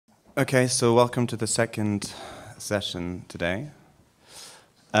Okay, so welcome to the second session today.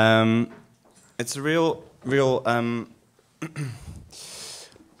 It's a real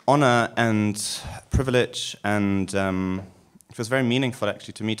honor and privilege, and it feels very meaningful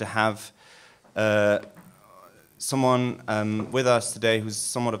actually to me to have someone with us today who's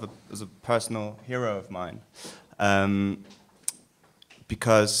somewhat of a personal hero of mine.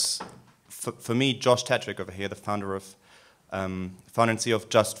 Because for me, Josh Tetrick over here, the founder and CEO of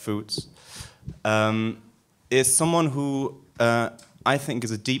Just Foods, is someone who I think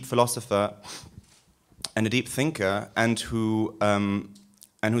is a deep philosopher and a deep thinker, and who's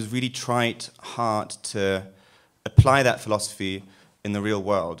really tried hard to apply that philosophy in the real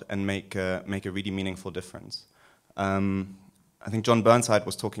world and make a really meaningful difference. I think John Burnside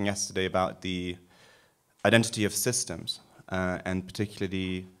was talking yesterday about the identity of systems, and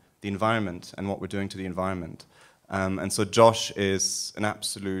particularly the environment and what we're doing to the environment. And so Josh is an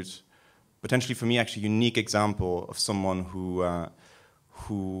absolute, potentially for me actually unique example of someone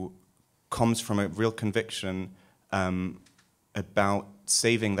who comes from a real conviction about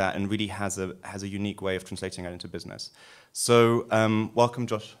saving that, and really has a unique way of translating that into business. So welcome,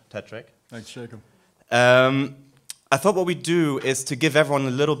 Josh Tetrick. Thanks, Jacob. I thought what we'd do is to give everyone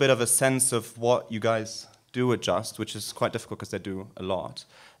a little bit of a sense of what you guys do at Just, which is quite difficult because they do a lot.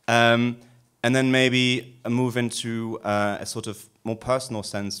 And then maybe move into a sort of more personal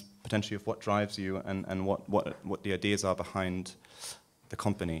sense, potentially, of what drives you and what the ideas are behind the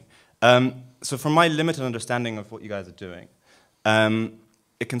company. So from my limited understanding of what you guys are doing,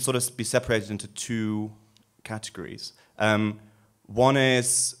 it can sort of be separated into two categories. One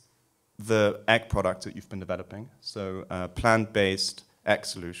is the egg products that you've been developing, so plant-based egg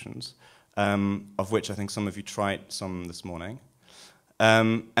solutions, of which I think some of you tried some this morning.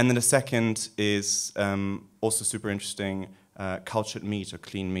 And then the second is also super interesting, cultured meat or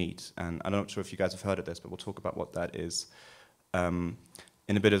clean meat. And I'm not sure if you guys have heard of this, but we'll talk about what that is in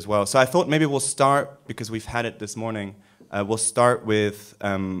a bit as well. So I thought maybe we'll start, because we've had it this morning, we'll start with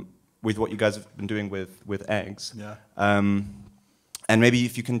what you guys have been doing with eggs. Yeah. And maybe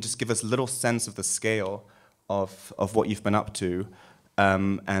if you can just give us a little sense of the scale of what you've been up to,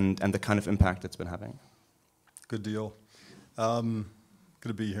 and the kind of impact it's been having. Good deal. Good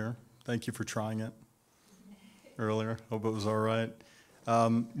to be here. Thank you for trying it earlier. Hope it was all right.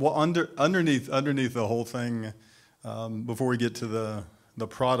 Well, underneath the whole thing, before we get to the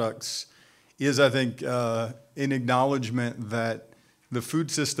products, is I think an acknowledgement that the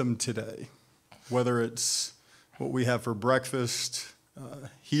food system today, whether it's what we have for breakfast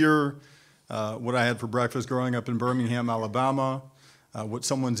here, what I had for breakfast growing up in Birmingham, Alabama, what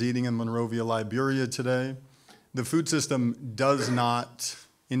someone's eating in Monrovia, Liberia today, the food system does not,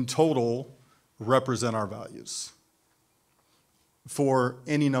 in total, represent our values for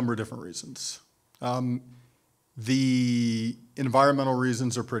any number of different reasons. The environmental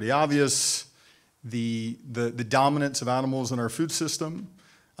reasons are pretty obvious. The dominance of animals in our food system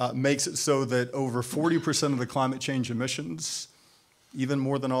makes it so that over 40% of the climate change emissions, even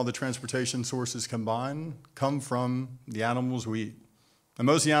more than all the transportation sources combined, come from the animals we eat. And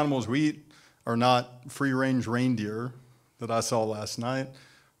most of the animals we eat are not free-range reindeer that I saw last night,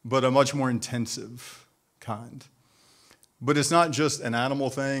 but a much more intensive kind. But it's not just an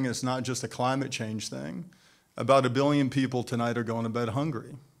animal thing, it's not just a climate change thing. About 1 billion people tonight are going to bed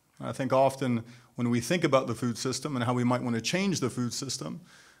hungry. I think often when we think about the food system and how we might want to change the food system,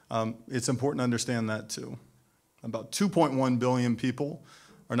 it's important to understand that too. About 2.1 billion people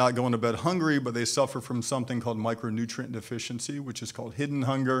are not going to bed hungry, but they suffer from something called micronutrient deficiency, which is called hidden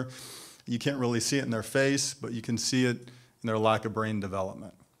hunger. You can't really see it in their face, but you can see it in their lack of brain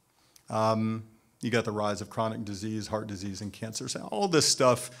development. You got the rise of chronic disease, heart disease, and cancer. So all this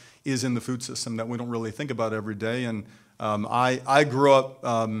stuff is in the food system that we don't really think about every day. And I grew up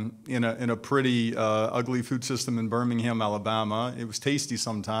in a pretty ugly food system in Birmingham, Alabama. It was tasty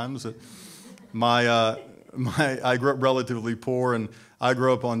sometimes. I grew up relatively poor, and I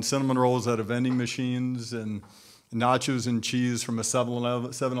grew up on cinnamon rolls out of vending machines and nachos and cheese from a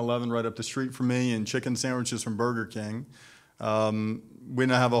 7-Eleven right up the street from me, and chicken sandwiches from Burger King. We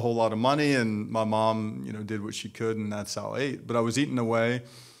didn't have a whole lot of money, and my mom, did what she could, and that's how I ate. But I was eating in a way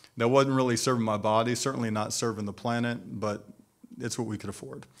that wasn't really serving my body, certainly not serving the planet, but it's what we could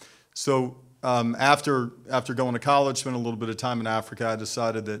afford. So after going to college, spent a little bit of time in Africa, I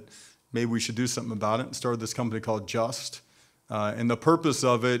decided that maybe we should do something about it, and started this company called Just. And the purpose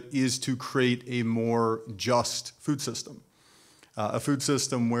of it is to create a more just food system. A food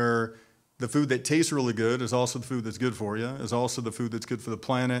system where the food that tastes really good is also the food that's good for you, is also the food that's good for the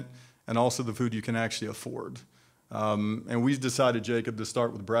planet, and also the food you can actually afford. And we decided, Jacob, to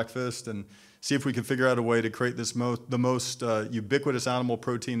start with breakfast and see if we could figure out a way to create the most ubiquitous animal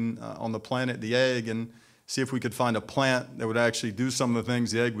protein on the planet, the egg, and see if we could find a plant that would actually do some of the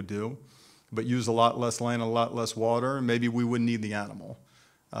things the egg would do, but use a lot less land, a lot less water, and maybe we wouldn't need the animal.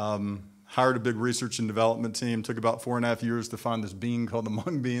 Hired a big research and development team. Took about 4.5 years to find this bean called the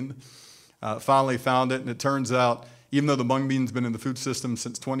mung bean. Finally found it, and it turns out, even though the mung bean's been in the food system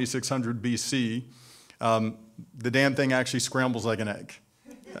since 2600 BC, the damn thing actually scrambles like an egg.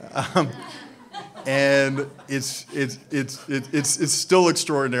 And it's still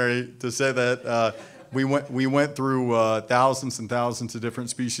extraordinary to say that. We went through thousands and thousands of different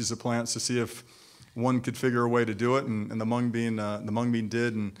species of plants to see if one could figure a way to do it, and the mung bean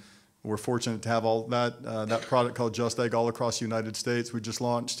did, and we're fortunate to have all that product called Just Egg all across the United States. We just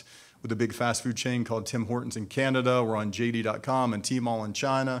launched with a big fast food chain called Tim Hortons in Canada. We're on JD.com and Tmall in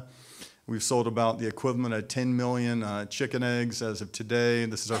China. We've sold about the equivalent of 10 million chicken eggs as of today.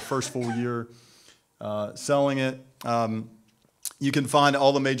 This is our first full year selling it. You can find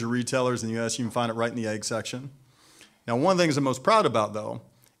all the major retailers in the U.S. You can find it right in the egg section. Now, one of the things I'm most proud about, though,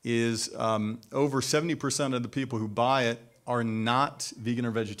 is over 70% of the people who buy it are not vegan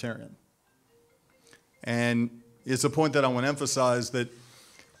or vegetarian. And it's a point that I want to emphasize, that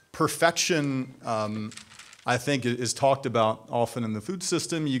perfection, I think, is talked about often in the food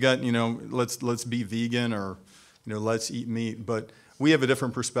system. You got, let's be vegan, or, let's eat meat. But we have a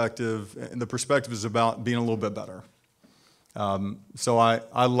different perspective, and the perspective is about being a little bit better. So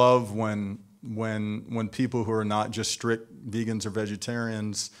I love when people who are not just strict vegans or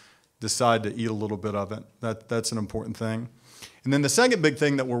vegetarians decide to eat a little bit of it. That's an important thing. And then the second big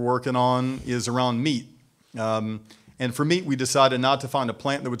thing that we're working on is around meat. And for meat, we decided not to find a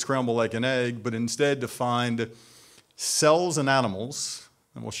plant that would scramble like an egg, but instead to find cells in animals,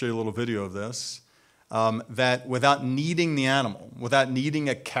 and we'll show you a little video of this, that without needing the animal, without needing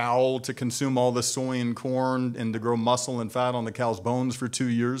a cow to consume all the soy and corn and to grow muscle and fat on the cow's bones for 2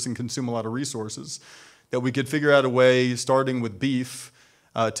 years and consume a lot of resources, that we could figure out a way, starting with beef,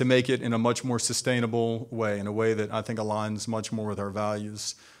 to make it in a much more sustainable way, in a way that I think aligns much more with our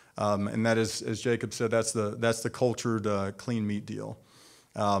values. And that is, as Jacob said, that's the cultured clean meat deal.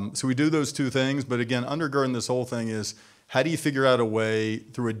 So we do those two things, but again, undergirding this whole thing is, how do you figure out a way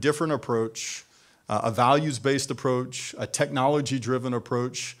through a different approach, a values-based approach, a technology-driven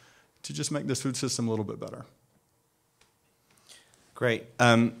approach, to just make this food system a little bit better? Great.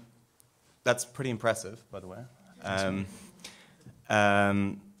 That's pretty impressive, by the way.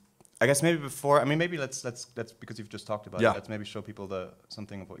 I guess maybe before, maybe let's because you've just talked about it, let's maybe show people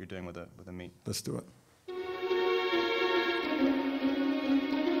something of what you're doing with the meat. Let's do it.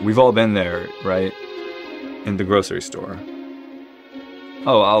 We've all been there, right? In the grocery store.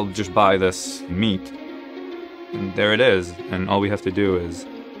 Oh, I'll just buy this meat. And there it is. And all we have to do is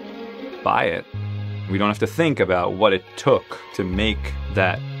buy it. We don't have to think about what it took to make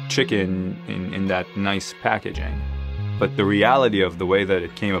that chicken in that nice packaging. But the reality of the way that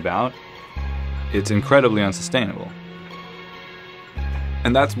it came about, it's incredibly unsustainable.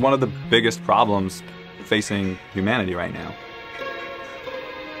 And that's one of the biggest problems facing humanity right now.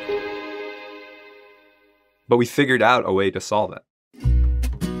 But we figured out a way to solve it.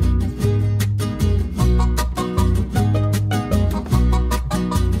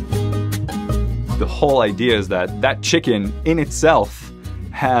 The whole idea is that that chicken in itself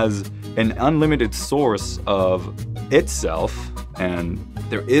has an unlimited source of itself, and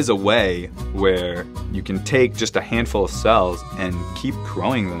there is a way where you can take just a handful of cells and keep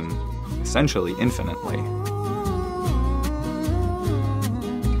growing them essentially infinitely.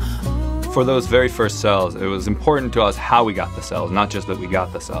 For those very first cells, it was important to us how we got the cells, not just that we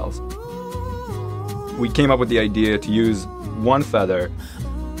got the cells. We came up with the idea to use one feather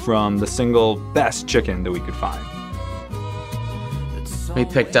from the single best chicken that we could find. We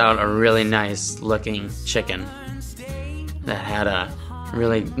picked out a really nice looking chicken that had a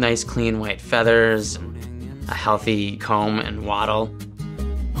really nice clean white feathers, and a healthy comb and wattle.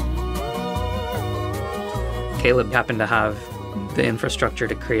 Caleb happened to have the infrastructure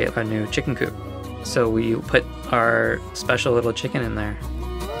to create a new chicken coop. So we put our special little chicken in there.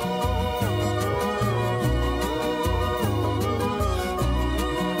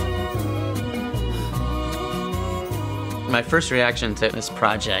 My first reaction to this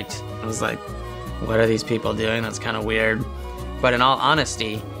project was like, what are these people doing? That's kind of weird. But in all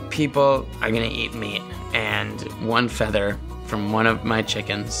honesty, people are gonna eat meat, and one feather from one of my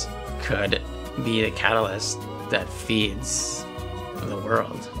chickens could be the catalyst that feeds the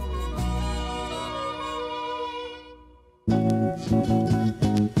world.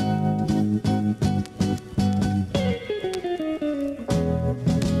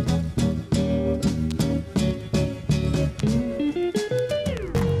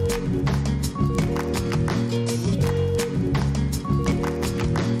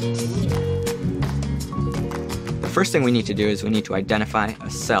 first thing we need to do is we need to identify a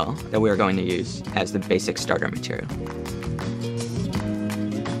cell that we are going to use as the basic starter material.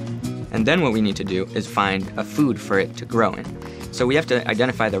 And then what we need to do is find a food for it to grow in. So we have to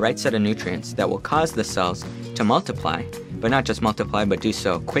identify the right set of nutrients that will cause the cells to multiply, but not just multiply, but do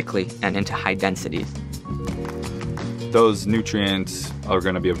so quickly and into high densities. Those nutrients are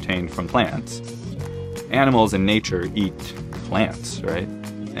going to be obtained from plants. Animals in nature eat plants, right?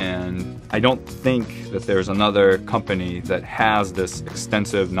 And I don't think that there's another company that has this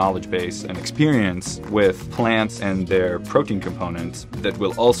extensive knowledge base and experience with plants and their protein components that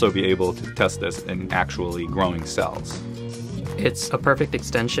will also be able to test this in actually growing cells. It's a perfect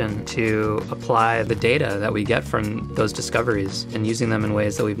extension to apply the data that we get from those discoveries and using them in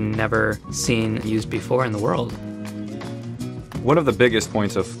ways that we've never seen used before in the world. One of the biggest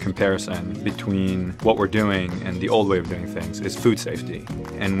points of comparison between what we're doing and the old way of doing things is food safety.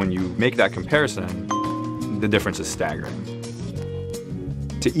 And when you make that comparison, the difference is staggering.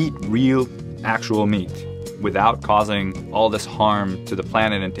 To eat real, actual meat without causing all this harm to the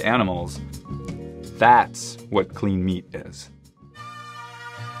planet and to animals, that's what clean meat is.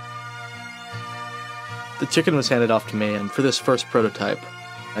 The chicken was handed off to me, and for this first prototype,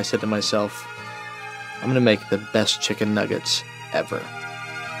 I said to myself, I'm gonna make the best chicken nuggets ever.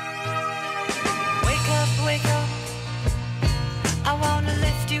 Wake up, I wanna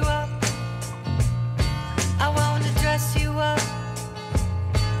lift you up, I wanna dress you up,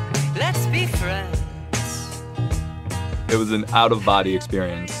 let's be friends. It was an out-of-body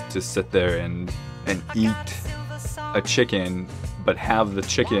experience to sit there and eat a chicken, but have the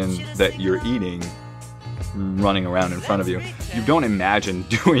chicken that you're eating running around in front of you. You don't imagine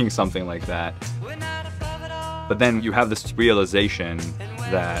doing something like that. But then you have this realization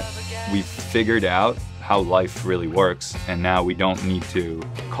that we've figured out how life really works, and now we don't need to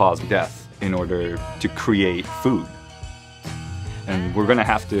cause death in order to create food. And we're gonna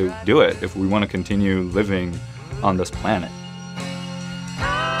have to do it if we want to continue living on this planet.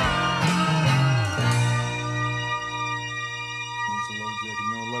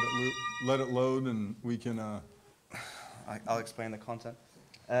 Let it load and we can... I'll explain the content.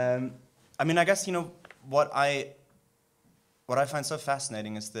 I mean, I guess, you know, what I find so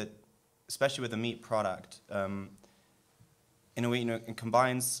fascinating is that, especially with a meat product, in a way, you know, it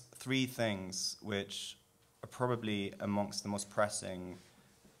combines three things which are probably amongst the most pressing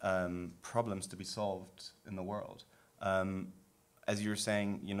problems to be solved in the world. As you were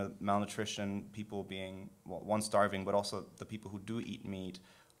saying, you know, malnutrition, people being, well, one, starving, but also the people who do eat meat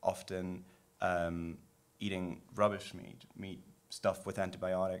often eating rubbish meat stuffed with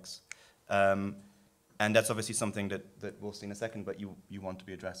antibiotics. And that's obviously something that we'll see in a second, but you want to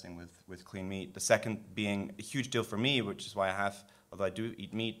be addressing with clean meat. The second being a huge deal for me, which is why I have, although I do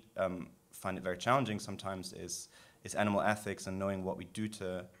eat meat, find it very challenging sometimes, is animal ethics and knowing what we do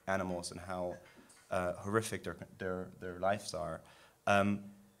to animals and how horrific their lives are.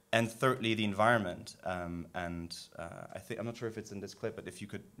 And thirdly, the environment. I'm not sure if it's in this clip, but if you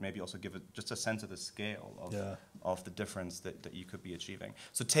could maybe also give just a sense of the scale of the difference that you could be achieving.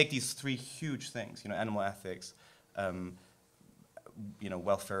 So take these three huge things, you know, animal ethics, you know,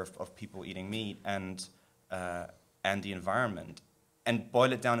 welfare of people eating meat, and the environment, and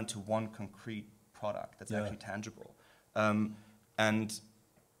boil it down into one concrete product that's actually tangible. And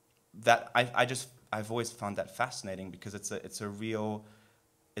that I've always found that fascinating, because it's a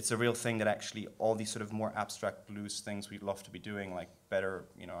real thing that actually all these sort of more abstract, loose things we'd love to be doing, like better,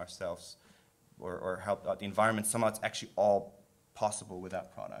 you know, ourselves or help out the environment, somehow it's actually all possible with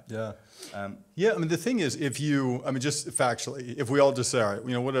that product. Yeah. I mean, the thing is, just factually, if we all just say, all right,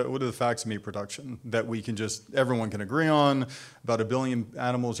 you know, what are the facts of meat production that everyone can agree on? About 1 billion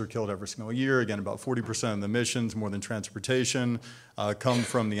animals are killed every single year. Again, about 40% of the emissions, more than transportation, come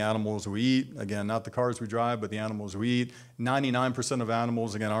from the animals we eat. Again, not the cars we drive, but the animals we eat. 99% of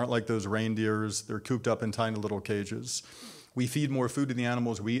animals, again, aren't like those reindeers. They're cooped up in tiny little cages. We feed more food to the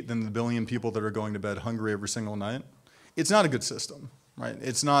animals we eat than the 1 billion people that are going to bed hungry every single night. It's not a good system, right?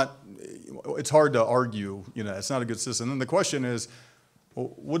 It's hard to argue, you know, it's not a good system. And the question is,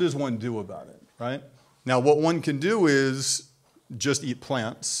 well, what does one do about it, right? Now, what one can do is just eat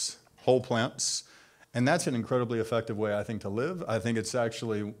plants, whole plants, and that's an incredibly effective way, I think, to live. I think it's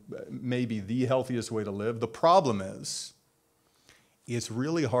actually maybe the healthiest way to live. The problem is, it's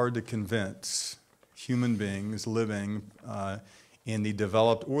really hard to convince human beings living in the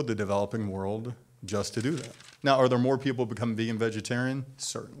developed or the developing world just to do that. Now, are there more people become vegan, vegetarian?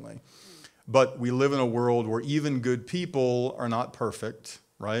 Certainly. But we live in a world where even good people are not perfect,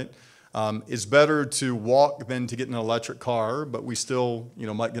 right? It's better to walk than to get an electric car, but we still, you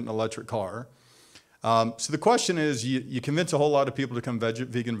know, might get an electric car. So the question is, you convince a whole lot of people to become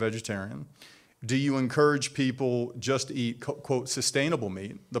vegan, vegetarian. Do you encourage people just to eat, quote, sustainable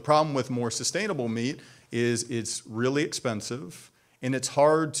meat? The problem with more sustainable meat is it's really expensive, and it's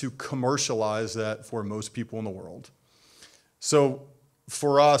hard to commercialize that for most people in the world. So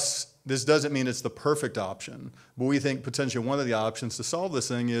for us, this doesn't mean it's the perfect option, but we think potentially one of the options to solve this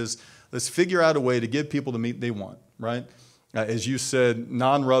thing is let's figure out a way to give people the meat they want, right? As you said,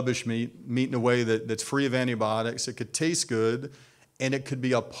 non-rubbish meat in a way that's free of antibiotics. It could taste good, and it could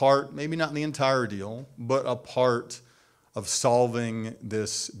be a part, maybe not the entire deal, but a part of solving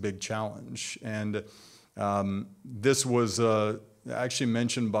this big challenge. And this was actually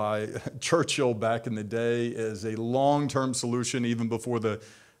mentioned by Churchill back in the day as a long-term solution, even before the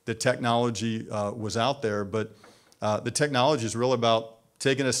technology was out there. But the technology is really about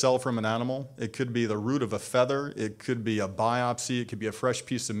taking a cell from an animal. It could be the root of a feather. It could be a biopsy. It could be a fresh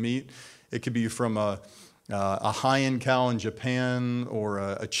piece of meat. It could be from a high-end cow in Japan or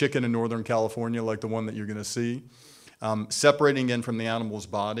a chicken in Northern California like the one that you're going to see. Separating in from the animal's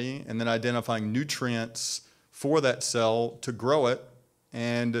body and then identifying nutrients for that cell to grow it,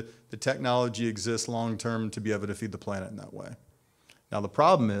 and the technology exists long-term to be able to feed the planet in that way. Now the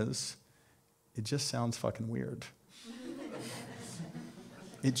problem is, it just sounds fucking weird.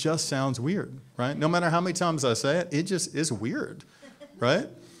 It just sounds weird, right? No matter how many times I say it, it just is weird, right?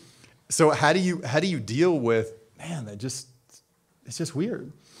 So how do you deal with, man, it's just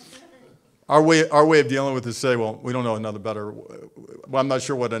weird. Our way of dealing with it is say, well, we don't know another better, well, I'm not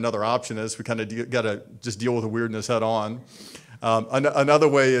sure what another option is. We kind of got to just deal with the weirdness head on. Another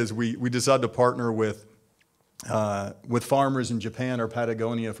way is we decided to partner with farmers in Japan or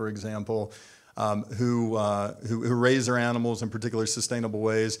Patagonia, for example, who raise their animals in particular sustainable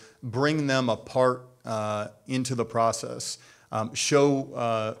ways, bring them apart into the process.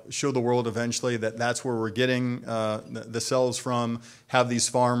 Show the world eventually that that's where we're getting the cells from, have these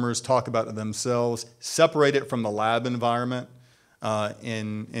farmers talk about it themselves, separate it from the lab environment,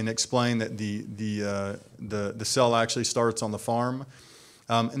 and explain that the cell actually starts on the farm,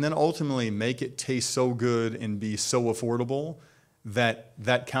 and then ultimately make it taste so good and be so affordable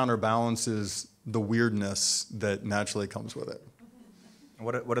that counterbalances the weirdness that naturally comes with it.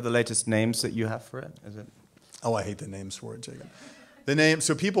 What are the latest names that you have for it? Is it? Oh, I hate the names for it, Jacob. The name,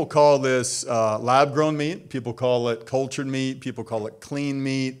 so people call this lab-grown meat. People call it cultured meat. People call it clean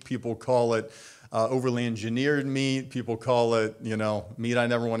meat. People call it overly engineered meat. People call it, meat I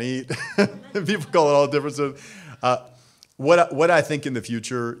never want to eat. People call it all different stuff. What I think in the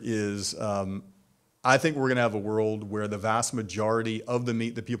future is, I think we're going to have a world where the vast majority of the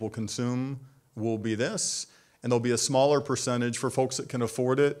meat that people consume will be this, and there'll be a smaller percentage for folks that can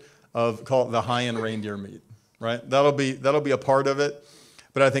afford it of, call it the high-end reindeer meat. Right, that'll be a part of it,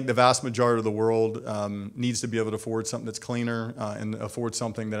 but I think the vast majority of the world needs to be able to afford something that's cleaner and afford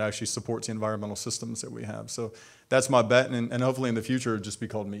something that actually supports the environmental systems that we have. So that's my bet, and hopefully in the future it'll just be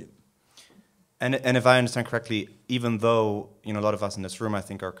called meat. And if I understand correctly, even though a lot of us in this room I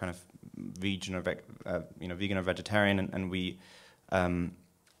think are kind of vegan or vegetarian, and we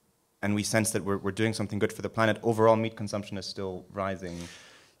sense that we're doing something good for the planet, overall meat consumption is still rising.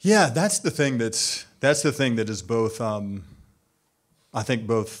 Yeah, that's the thing that is both, I think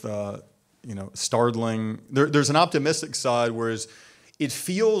both, startling. There's an optimistic side, whereas it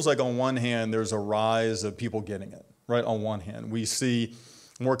feels like on one hand there's a rise of people getting it, right? On one hand, we see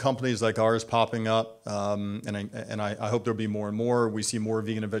more companies like ours popping up, and I hope there'll be more and more. We see more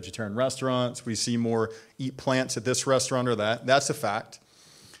vegan and vegetarian restaurants. We see more eat plants at this restaurant or that. That's a fact.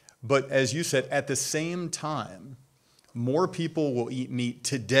 But as you said, at the same time, more people will eat meat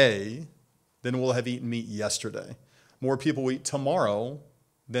today than will have eaten meat yesterday. More people will eat tomorrow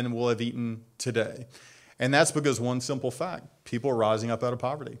than will have eaten today. And that's because one simple fact, people are rising up out of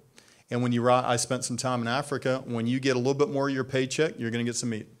poverty. And when I spent some time in Africa, when you get a little bit more of your paycheck, you're going to get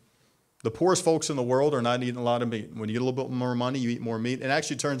some meat. The poorest folks in the world are not eating a lot of meat. When you get a little bit more money, you eat more meat. And it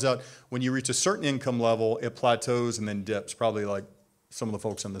actually turns out when you reach a certain income level, it plateaus and then dips, probably like some of the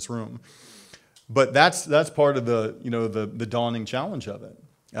folks in this room. But that's part of the dawning challenge of it.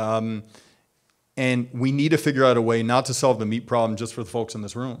 And we need to figure out a way not to solve the meat problem just for the folks in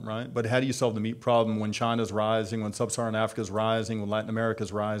this room, right? But how do you solve the meat problem when China's rising, when Sub-Saharan Africa's rising, when Latin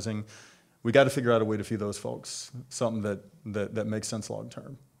America's rising? We got to figure out a way to feed those folks something that makes sense long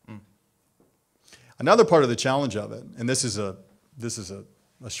term. Another part of the challenge of it, and this is a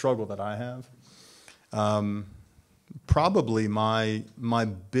struggle that I have. Probably my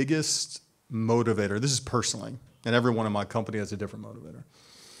biggest motivator, this is personally, and every one in my company has a different motivator,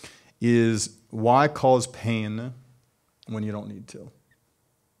 is why cause pain when you don't need to?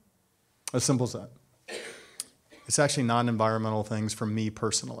 As simple as that. It's actually non-environmental things for me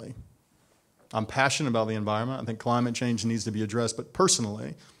personally. I'm passionate about the environment. I think climate change needs to be addressed, but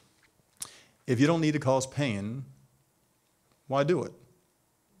personally, if you don't need to cause pain, why do it?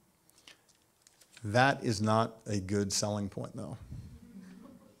 That is not a good selling point, though.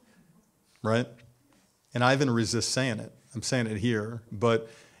 Right? And I even resist saying it. I'm saying it here, but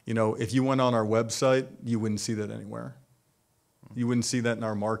you know, if you went on our website, you wouldn't see that anywhere. You wouldn't see that in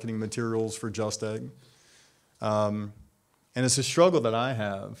our marketing materials for Just Egg. And it's a struggle that I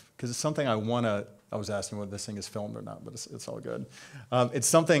have because it's something I want to. I was asking whether this thing is filmed or not, but it's all good. It's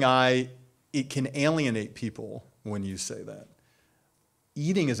something it can alienate people when you say that.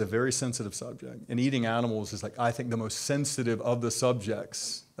 Eating is a very sensitive subject, and eating animals is, like, I think, the most sensitive of the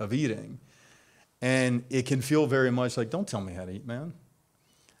subjects of eating. And it can feel very much like, don't tell me how to eat, man.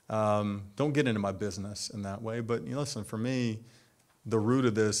 Don't get into my business in that way. But you know, listen, for me, the root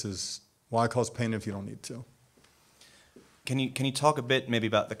of this is why cause pain if you don't need to. Can you talk a bit maybe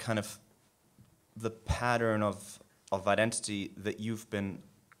about the kind of the pattern of identity that you've been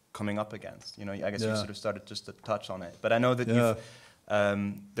coming up against? You know, I guess you sort of started just to touch on it, but I know that you've.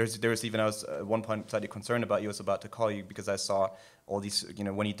 There's even, I was at one point slightly concerned about you. I was about to call you because I saw all these, you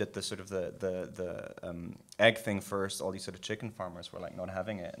know, when you did the sort of the egg thing first, all these sort of chicken farmers were like not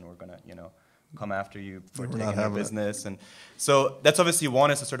having it, and we're gonna, you know, come after you for taking their business. And so that's obviously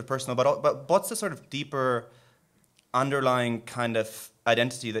one is a sort of personal, but what's the sort of deeper underlying kind of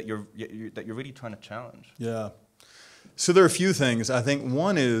identity that you're really trying to challenge? Yeah. So there are a few things. I think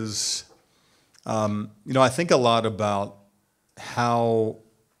one is, you know, I think a lot about how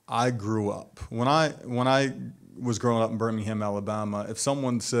I grew up. When I was growing up in Birmingham, Alabama, if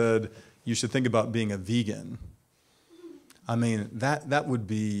someone said you should think about being a vegan, I mean, that would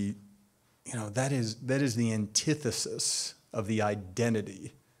be, you know, that is the antithesis of the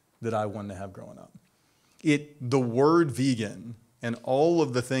identity that I wanted to have growing up. The word vegan and all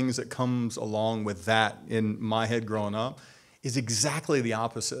of the things that comes along with that in my head growing up is exactly the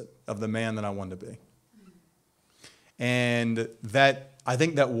opposite of the man that I wanted to be. And I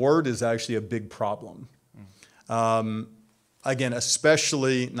think that word is actually a big problem. Again,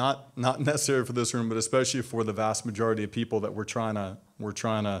 especially not necessarily for this room, but especially for the vast majority of people that we're trying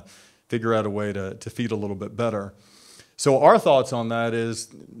to figure out a way to feed a little bit better. So our thoughts on that is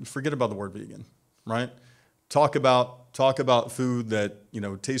forget about the word vegan, right? Talk about food that, you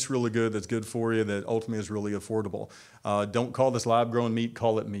know, tastes really good, that's good for you, that ultimately is really affordable. Don't call this lab-grown meat,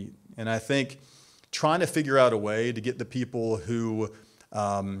 call it meat. And I think trying to figure out a way to get the people who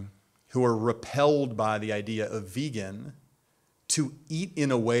are repelled by the idea of vegan to eat in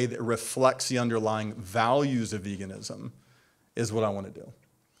a way that reflects the underlying values of veganism is what I want to do.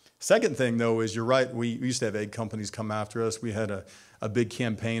 Second thing, though, is you're right. We used to have egg companies come after us. We had a big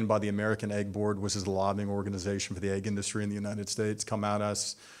campaign by the American Egg Board, which is the lobbying organization for the egg industry in the United States, come at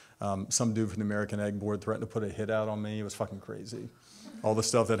us. Some dude from the American Egg Board threatened to put a hit out on me. It was fucking crazy, all the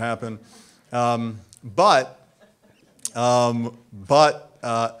stuff that happened. But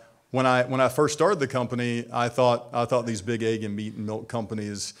when I first started the company, I thought these big egg and meat and milk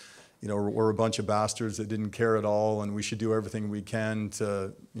companies, you know, were a bunch of bastards that didn't care at all, and we should do everything we can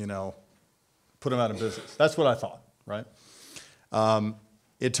to, you know, put them out of business. That's what I thought, right?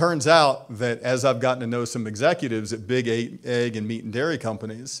 It turns out that as I've gotten to know some executives at big egg and meat and dairy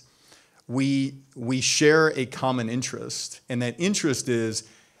companies, we share a common interest, and that interest is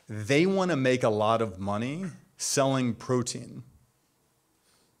they want to make a lot of money selling protein.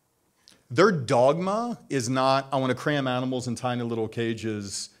 Their dogma is not, I want to cram animals in tiny little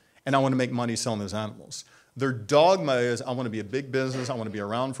cages and I want to make money selling those animals. Their dogma is, I want to be a big business, I want to be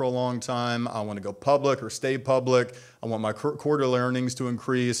around for a long time, I want to go public or stay public, I want my quarterly earnings to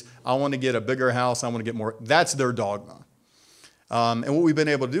increase, I want to get a bigger house, I want to get more. That's their dogma. And what we've been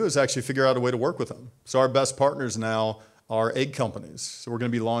able to do is actually figure out a way to work with them. So our best partners now are egg companies. So we're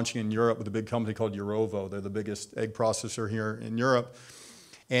going to be launching in Europe with a big company called Eurovo. They're the biggest egg processor here in Europe.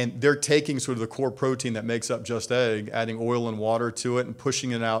 And they're taking sort of the core protein that makes up Just Egg, adding oil and water to it and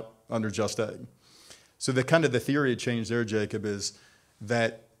pushing it out under Just Egg. So the theory of change there, Jacob, is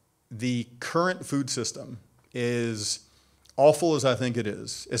that the current food system is awful as I think it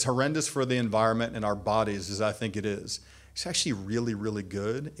is, as horrendous for the environment and our bodies as I think it is. It's actually really, really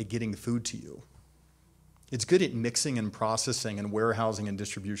good at getting food to you. It's good at mixing and processing and warehousing and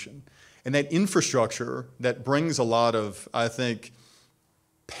distribution. And that infrastructure that brings a lot of, I think,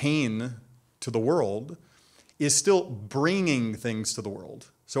 pain to the world is still bringing things to the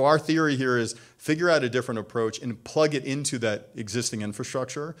world. So our theory here is figure out a different approach and plug it into that existing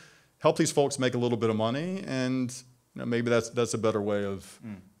infrastructure, help these folks make a little bit of money, and you know, maybe that's a better way of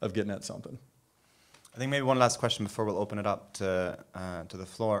getting at something. I think maybe one last question before we'll open it up to the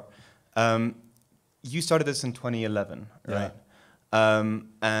floor. You started this in 2011, right? And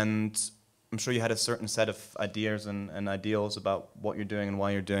I'm sure you had a certain set of ideas and ideals about what you're doing and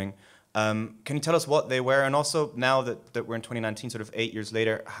why you're doing. Can you tell us what they were? And also now that we're in 2019, sort of 8 years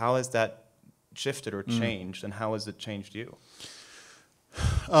later, how has that shifted or changed, and how has it changed you?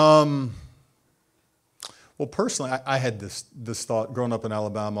 Well, personally, I had this thought growing up in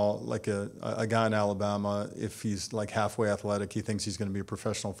Alabama, like a guy in Alabama, if he's like halfway athletic, he thinks he's going to be a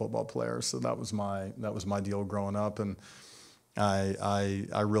professional football player. So that was my deal growing up, and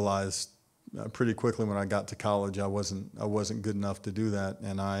I realized pretty quickly when I got to college I wasn't good enough to do that,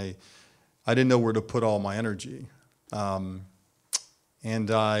 and I didn't know where to put all my energy, and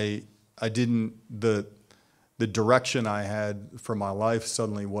I didn't the direction I had for my life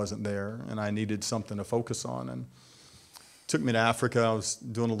suddenly wasn't there, and I needed something to focus on. And it took me to Africa. I was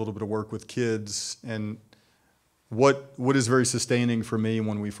doing a little bit of work with kids, and what is very sustaining for me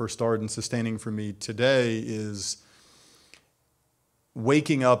when we first started and sustaining for me today is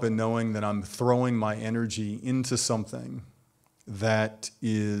waking up and knowing that I'm throwing my energy into something that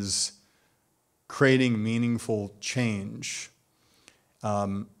is creating meaningful change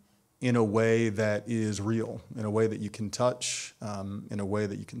in a way that is real, in a way that you can touch, in a way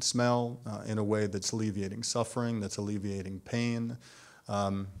that you can smell, in a way that's alleviating suffering, that's alleviating pain,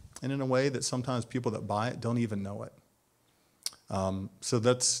 and in a way that sometimes people that buy it don't even know it. So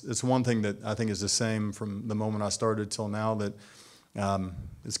it's one thing that I think is the same from the moment I started till now, that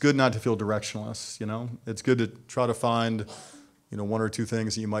it's good not to feel directionless, you know? It's good to try to find, you know, one or two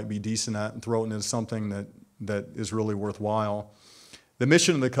things that you might be decent at and throw it into something that is really worthwhile. The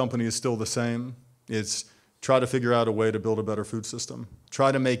mission of the company is still the same. It's try to figure out a way to build a better food system.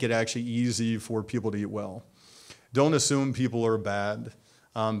 Try to make it actually easy for people to eat well. Don't assume people are bad.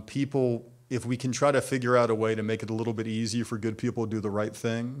 If we can try to figure out a way to make it a little bit easy for good people to do the right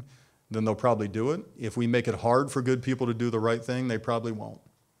thing, then they'll probably do it. If we make it hard for good people to do the right thing, they probably won't.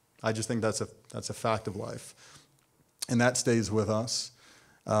 I just think that's a fact of life. And that stays with us.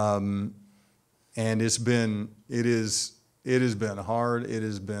 And it has been hard. It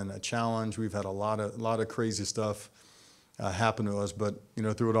has been a challenge. We've had a lot of crazy stuff happen to us, but you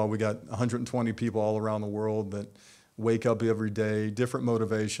know, through it all, we got 120 people all around the world that wake up every day, different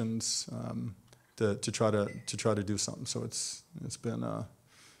motivations to try to do something. So it's been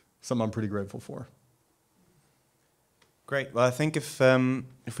something I'm pretty grateful for. Great. Well, I think if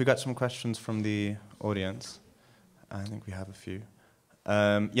we got some questions from the audience, I think we have a few.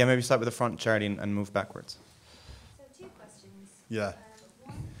 Yeah, maybe start with the front, Charity, and move backwards. Yeah.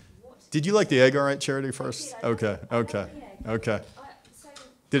 Did you like the egg all right, Charity, first? Okay.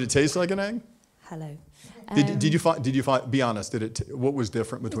 Did it taste like an egg? Hello. Did you find, be honest, what was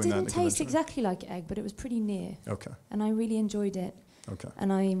different between that and the It didn't taste exactly like egg, but it was pretty near. Okay. And I really enjoyed it. Okay.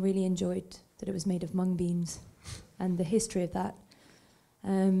 And I really enjoyed that it was made of mung beans and the history of that.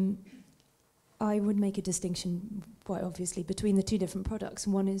 I would make a distinction, quite obviously, between the two different products.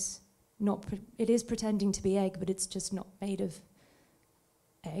 One is it is pretending to be egg, but it's just not made of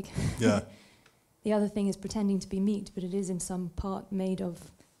egg. Yeah. The other thing is pretending to be meat, but it is in some part made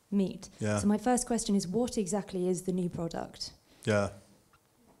of meat. Yeah. So my first question is, what exactly is the new product? Yeah.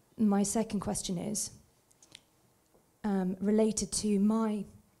 My second question is related to my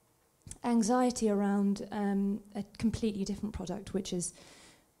anxiety around a completely different product, which is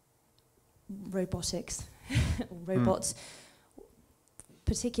robotics, robots,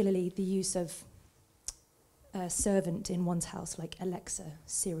 particularly the use of a servant in one's house, like Alexa,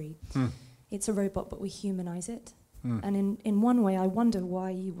 Siri. It's a robot, but we humanize it. And in one way, I wonder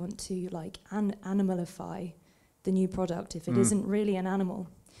why you want to like animalify the new product if it isn't really an animal.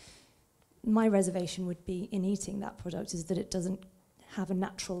 My reservation would be in eating that product is that it doesn't have a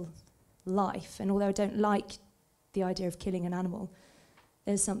natural life. And although I don't like the idea of killing an animal,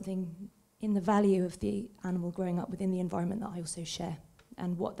 there's something in the value of the animal growing up within the environment that I also share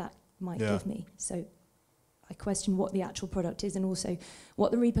and what that might give me. So I question what the actual product is and also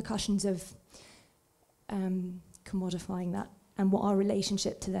what the repercussions of commodifying that and what our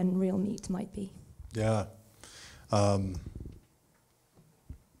relationship to then real meat might be. Yeah.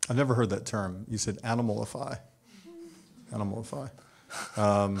 I've never heard that term. You said animalify. Animalify.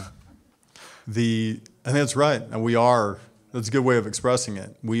 I think that's right. And we are, that's a good way of expressing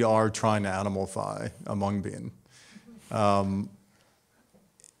it. We are trying to animalify a mung bean. I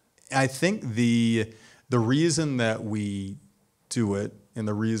think the reason that we do it and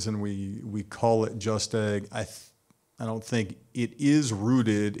the reason we call it Just Egg, I don't think it is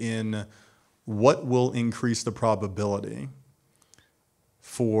rooted in what will increase the probability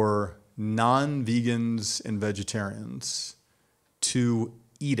for non-vegans and vegetarians to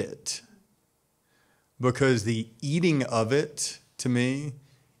eat it, because the eating of it, to me,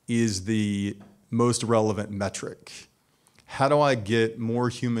 is the most relevant metric. How do I get more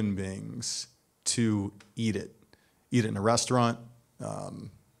human beings to eat it? Eat it in a restaurant,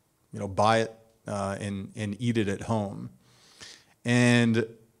 buy it and eat it at home. And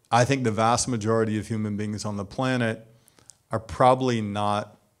I think the vast majority of human beings on the planet are probably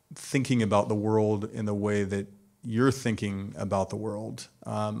not thinking about the world in the way that you're thinking about the world.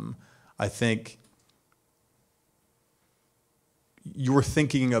 I think you're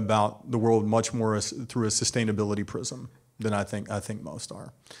thinking about the world much more through a sustainability prism than I think most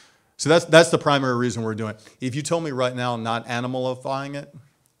are. So that's the primary reason we're doing it. If you told me right now not animalifying it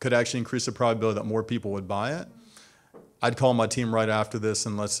could actually increase the probability that more people would buy it, I'd call my team right after this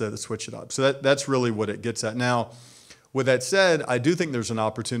and let's switch it up. So that's really what it gets at. Now, with that said, I do think there's an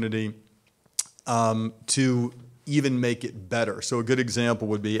opportunity to even make it better. So a good example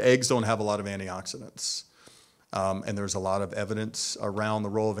would be eggs don't have a lot of antioxidants. And there's a lot of evidence around the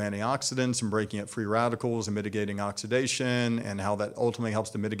role of antioxidants and breaking up free radicals and mitigating oxidation and how that ultimately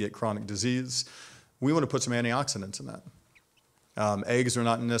helps to mitigate chronic disease. We want to put some antioxidants in that. Eggs are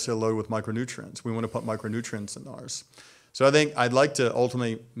not necessarily loaded with micronutrients. We want to put micronutrients in ours. So I think I'd like to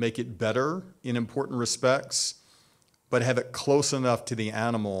ultimately make it better in important respects, but have it close enough to the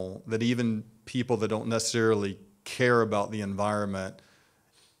animal that even people that don't necessarily care about the environment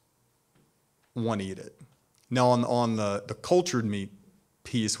want to eat it. Now on the cultured meat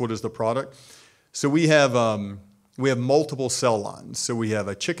piece, what is the product? So we have multiple cell lines. So we have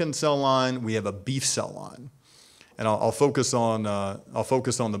a chicken cell line, we have a beef cell line, and I'll focus on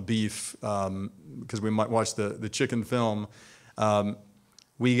the beef because we might watch the chicken film.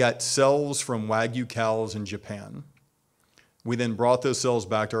 We got cells from Wagyu cows in Japan. We then brought those cells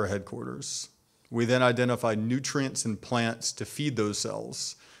back to our headquarters. We then identified nutrients in plants to feed those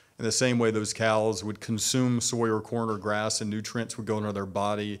cells. In the same way those cows would consume soy or corn or grass and nutrients would go into their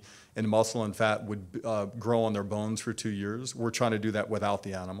body and muscle and fat would grow on their bones for 2 years. We're trying to do that without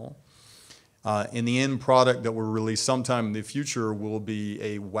the animal. And the end product that will release sometime in the future will be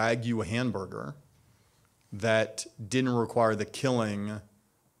a Wagyu hamburger that didn't require the killing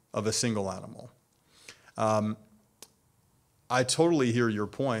of a single animal. I totally hear your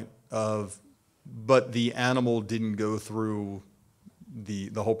point but the animal didn't go through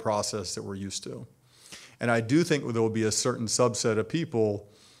the whole process that we're used to. And I do think there will be a certain subset of people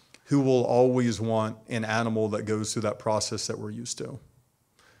who will always want an animal that goes through that process that we're used to.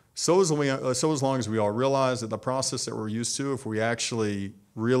 So as long as we all realize that the process that we're used to, if we actually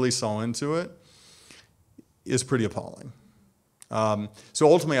really saw into it, is pretty appalling.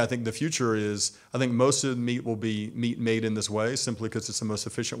 So ultimately, I think the future is, I think most of the meat will be meat made in this way, simply because it's the most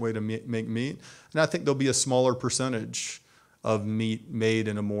efficient way to make meat. And I think there'll be a smaller percentage of meat made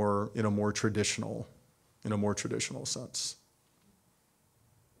in a more traditional sense.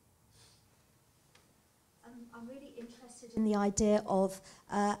 I'm really interested in the idea of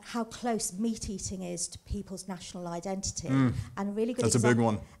how close meat eating is to people's national identity. And a really good That's a big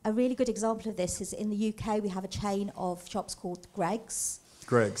one. A really good example of this is in the UK. We have a chain of shops called Greggs.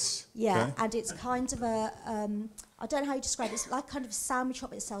 Greggs. Yeah, okay. and it's kind of a I don't know how you describe it. It's like kind of a sandwich shop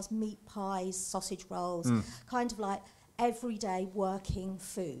that sells meat pies, sausage rolls, kind of like everyday working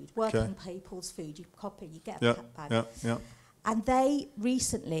food, working people's food. You copy, you get a bag. Yeah. And they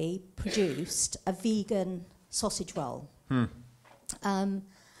recently produced a vegan sausage roll. And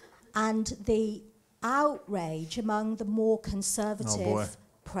the outrage among the more conservative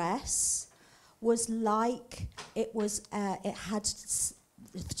press was like it had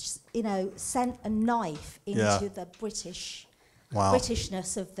sent a knife into the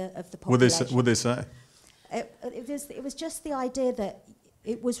Britishness of the population. What'd they say? It was just the idea that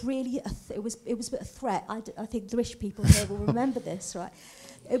it was really it was a threat. I think British people here will remember this, right?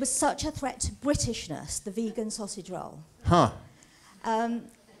 It was such a threat to Britishness, the vegan sausage roll.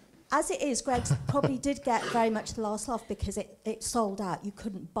 As it is, Greggs probably did get very much the last laugh because it sold out. You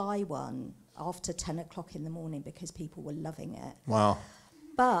couldn't buy one after 10 o'clock in the morning because people were loving it. Wow.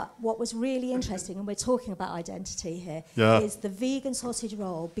 But what was really interesting, and we're talking about identity here, is the vegan sausage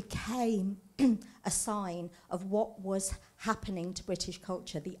roll became a sign of what was happening to British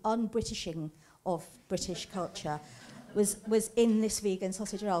culture. The un-Britishing of British culture was in this vegan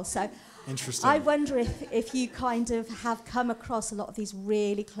sausage roll. So interesting. I wonder if you kind of have come across a lot of these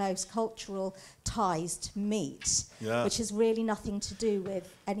really close cultural ties to meat, which has really nothing to do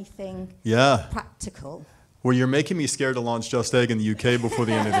with anything practical. Well, you're making me scared to launch Just Egg in the UK before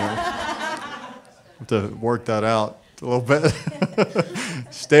the end of the year. Have to work that out a little bit.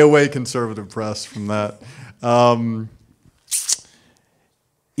 Stay away, conservative press, from that.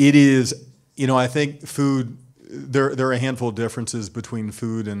 It is, I think food, there are a handful of differences between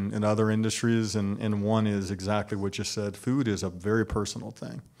food and other industries, and one is exactly what you said. Food is a very personal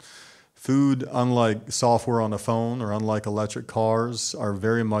thing. Food, unlike software on a phone or unlike electric cars, are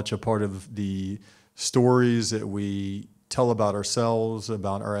very much a part of the stories that we tell about ourselves,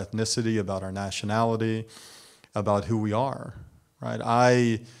 about our ethnicity, about our nationality, about who we are, right?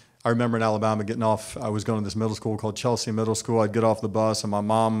 I remember in Alabama getting off, I was going to this middle school called Chelsea Middle School. I'd get off the bus and my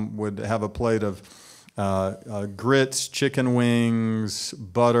mom would have a plate of grits, chicken wings,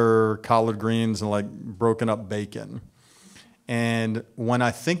 butter, collard greens, and like broken up bacon. And when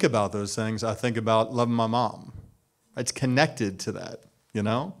I think about those things, I think about loving my mom. It's connected to that,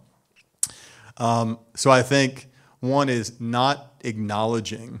 So I think one is not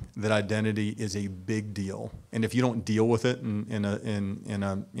acknowledging that identity is a big deal, and if you don't deal with it in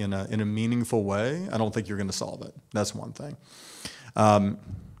a meaningful way, I don't think you're going to solve it. That's one thing.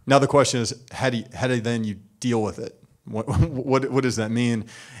 Now the question is, how do then you deal with it? What does that mean?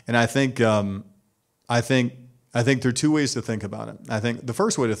 And I think there are two ways to think about it. I think the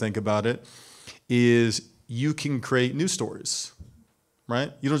first way to think about it is you can create new stories,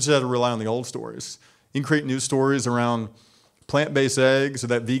 right? You don't just have to rely on the old stories. You can create new stories around plant-based eggs or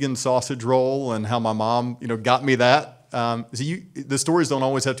that vegan sausage roll and how my mom, got me that. The stories don't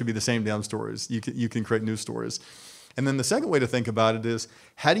always have to be the same damn stories. You can create new stories. And then the second way to think about it is,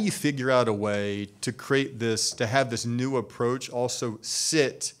 how do you figure out a way to create this, to have this new approach also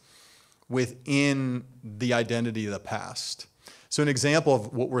sit within the identity of the past? So an example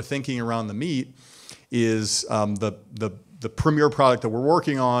of what we're thinking around the meat is the premier product that we're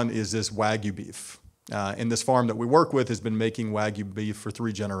working on is this Wagyu beef. And this farm that we work with has been making Wagyu beef for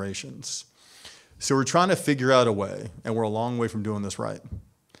 3 generations. So we're trying to figure out a way, and we're a long way from doing this right,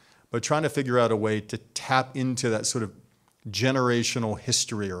 but trying to figure out a way to tap into that sort of generational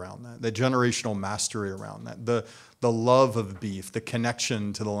history around that, the generational mastery around that, the love of beef, the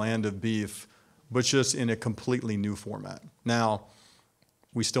connection to the land of beef, but just in a completely new format. Now,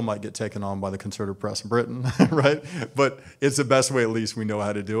 we still might get taken on by the conservative press in Britain, right? But it's the best way, at least we know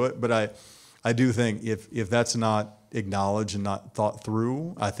how to do it. But I do think if that's not acknowledged and not thought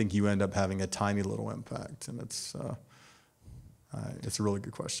through, I think you end up having a tiny little impact. And it's a really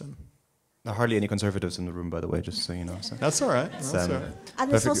good question. There are hardly any conservatives in the room, by the way, just so you know. So. That's all right. That's all right.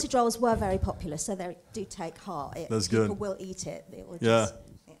 And the sausage rolls were very popular, so they do take heart. That's good. People will eat it. It will yeah. Just,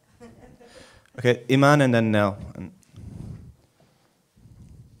 yeah. Okay, Iman and then Nell.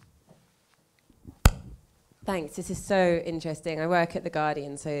 Thanks. This is so interesting. I work at The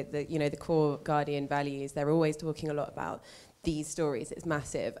Guardian, so the core Guardian values, they're always talking a lot about these stories. It's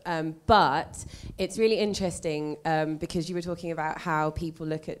massive. But it's really interesting because you were talking about how people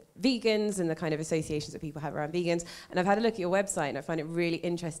look at vegans and the kind of associations that people have around vegans. And I've had a look at your website and I find it really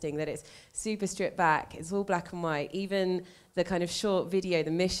interesting that it's super stripped back. It's all black and white. Even the kind of short video, the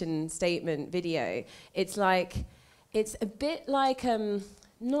mission statement video, it's a bit like...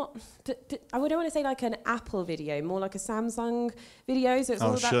 I wouldn't want to say like an Apple video, more like a Samsung video. So it's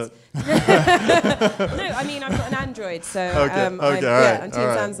all about. Shit. No, I mean I've got an Android, so I'm Team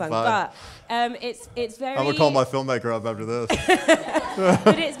Samsung. Fine. But it's very. I'm gonna call my filmmaker up after this.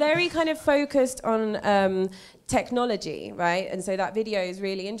 But it's very kind of focused on technology, right? And so that video is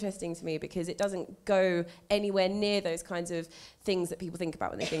really interesting to me because it doesn't go anywhere near those kinds of things that people think about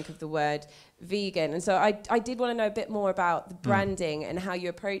when they think of the word vegan. And so I did want to know a bit more about the branding and how you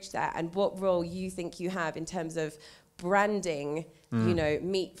approach that and what role you think you have in terms of branding,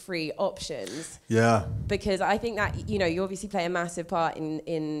 meat-free options. Yeah. Because I think that, you obviously play a massive part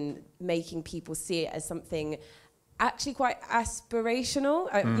in making people see it as something actually quite aspirational,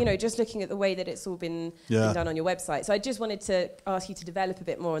 just looking at the way that it's all been done on your website. So I just wanted to ask you to develop a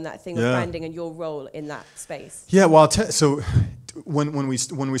bit more on that thing of branding and your role in that space. Yeah, well, so when we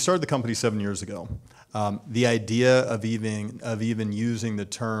started the company 7 years ago, the idea of even using the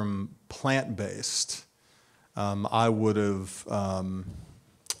term plant-based, I would have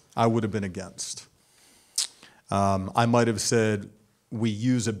been against. I might have said, we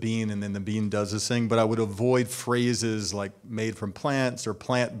use a bean and then the bean does this thing, but I would avoid phrases like made from plants or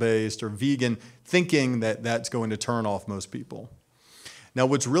plant-based or vegan, thinking that that's going to turn off most people. Now,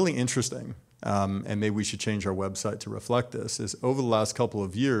 what's really interesting, and maybe we should change our website to reflect this, is over the last couple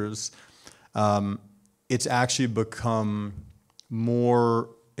of years, it's actually become more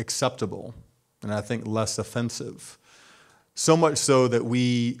acceptable and I think less offensive. So much so that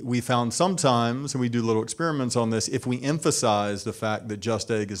we found sometimes, and we do little experiments on this, if we emphasize the fact that Just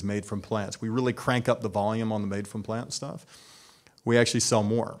Egg is made from plants, we really crank up the volume on the made from plant stuff, we actually sell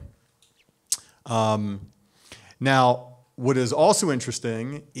more. Now, what is also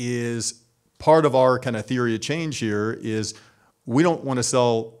interesting is part of our kind of theory of change here is we don't want to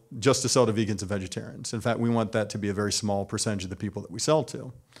sell just to sell to vegans and vegetarians. In fact, we want that to be a very small percentage of the people that we sell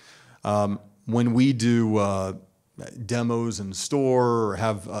to. When we do demos in store or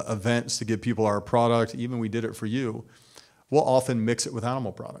have events to give people our product, even we did it for you, we'll often mix it with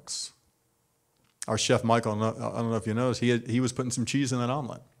animal products. Our chef Michael, I don't know if you noticed, he was putting some cheese in that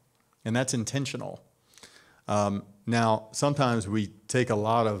omelet, and that's intentional. Now, sometimes we take a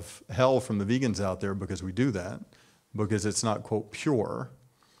lot of hell from the vegans out there because we do that, because it's not, quote, pure,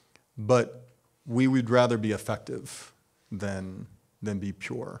 but we would rather be effective than be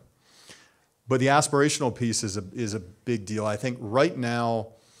pure. But the aspirational piece is a big deal. I think right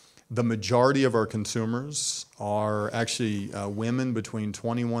now, the majority of our consumers are actually women between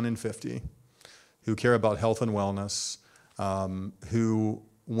 21 and 50 who care about health and wellness, who,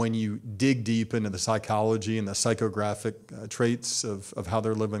 when you dig deep into the psychology and the psychographic traits of how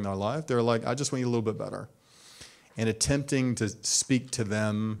they're living their life, they're like, I just want you a little bit better. And attempting to speak to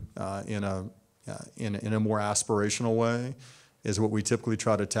them in a more aspirational way is what we typically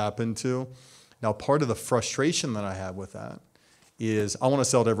try to tap into. Now, part of the frustration that I have with that is I want to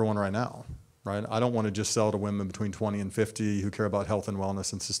sell to everyone right now, right? I don't want to just sell to women between 20 and 50 who care about health and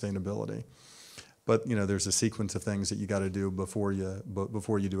wellness and sustainability. But there's a sequence of things that you got to do before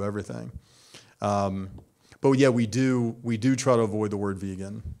you do everything. But yeah, we do try to avoid the word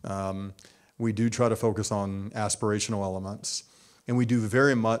vegan. We do try to focus on aspirational elements, and we do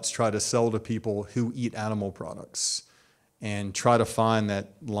very much try to sell to people who eat animal products, and try to find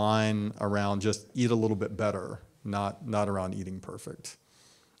that line around just eat a little bit better, not around eating perfect.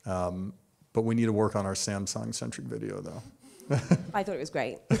 But we need to work on our Samsung-centric video, though. I thought it was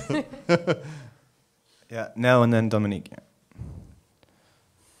great. Yeah, Nell and then Dominique. Yeah.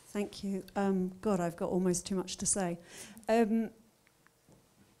 Thank you. God, I've got almost too much to say. The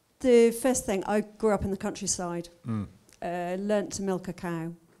first thing, I grew up in the countryside, learnt to milk a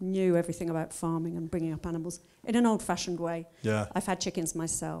cow, knew everything about farming and bringing up animals in an old-fashioned way. Yeah. I've had chickens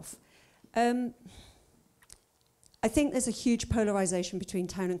myself. I think there's a huge polarization between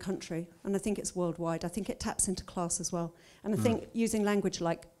town and country, and I think it's worldwide. I think it taps into class as well. And I think using language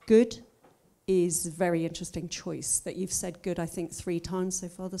like good is a very interesting choice, that you've said good, I think, 3 times so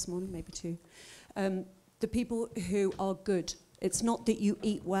far this morning, maybe 2. The people who are good, it's not that you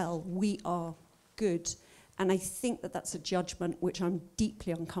eat well, we are good. And I think that that's a judgment which I'm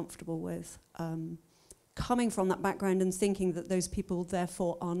deeply uncomfortable with. Coming from that background and thinking that those people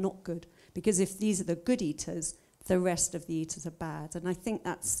therefore are not good. Because if these are the good eaters, the rest of the eaters are bad. And I think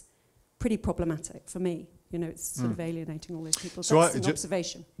that's pretty problematic for me. It's sort of alienating all those people. So that's an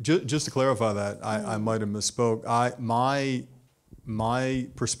observation. Just to clarify that, I might have misspoke. My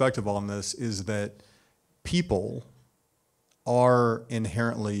perspective on this is that people are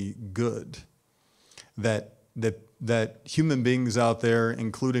inherently good. That human beings out there,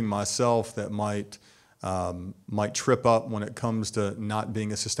 including myself, that might trip up when it comes to not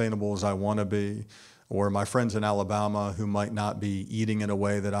being as sustainable as I want to be, or my friends in Alabama who might not be eating in a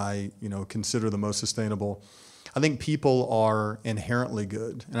way that I consider the most sustainable. I think people are inherently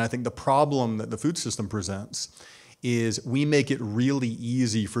good. And I think the problem that the food system presents is we make it really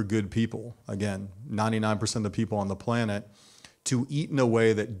easy for good people, again, 99% of the people on the planet, to eat in a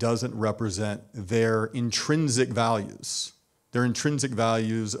way that doesn't represent their intrinsic values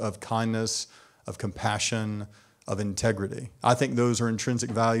of kindness, of compassion, of integrity. I think those are intrinsic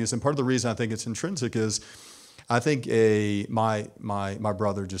values, and part of the reason I think it's intrinsic is I think my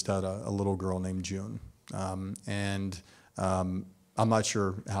brother just had a little girl named June, and I'm not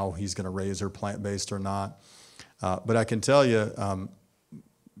sure how he's going to raise her plant-based or not, but I can tell you,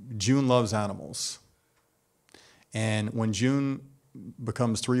 June loves animals. And when June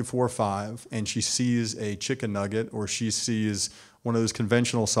becomes 3, 4, 5, and she sees a chicken nugget or she sees one of those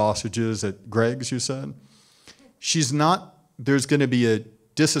conventional sausages at Greg's, you said, there's going to be a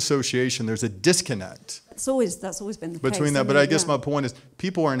disassociation, there's a disconnect. That's always been the case. Between that, but I guess my point is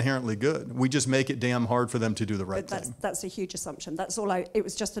people are inherently good. We just make it damn hard for them to do the right thing. That's a huge assumption. It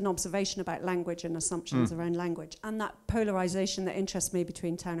was just an observation about language and assumptions around language. And that polarization that interests me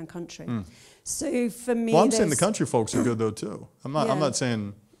between town and country. So for me, I'm saying the country folks are good though too. I'm not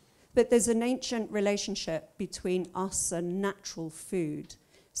saying. But there's an ancient relationship between us and natural food.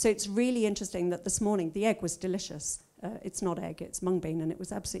 So it's really interesting that this morning the egg was delicious. It's not egg, it's mung bean, and it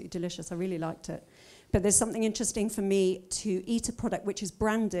was absolutely delicious. I really liked it. But there's something interesting for me to eat a product which is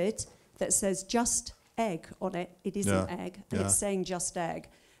branded that says just egg on it. It isn't egg, and it's saying just egg.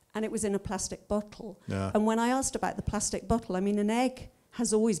 and it was in a plastic bottle. Yeah. And when I asked about the plastic bottle, I mean, an egg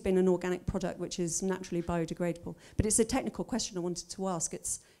has always been an organic product which is naturally biodegradable. But it's a technical question I wanted to ask.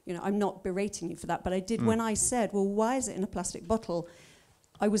 It's, you know, I'm not berating you for that, but I did, when I said, well, why is it in a plastic bottle?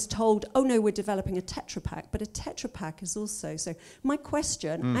 I was told, oh no, we're developing a Tetra Pak, but a Tetra Pak is also, so my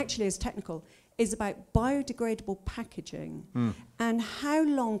question actually is technical, is about biodegradable packaging and how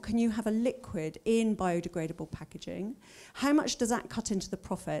long can you have a liquid in biodegradable packaging? How much does that cut into the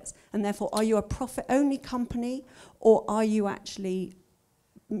profits? And therefore, are you a profit-only company or are you actually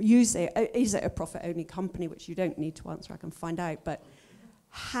is it a profit-only company, which you don't need to answer, I can find out, but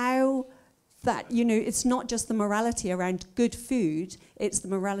how that, you know, it's not just the morality around good food, it's the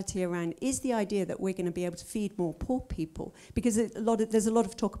morality around, is the idea that we're going to be able to feed more poor people? Because there's a lot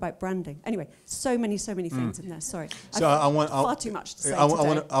of talk about branding. Anyway, so many things in there, sorry. So I want far too much to say I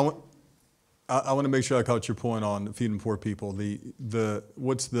want to make sure I caught your point on feeding poor people.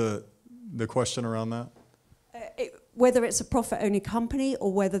 What's the question around that? Whether it's a profit-only company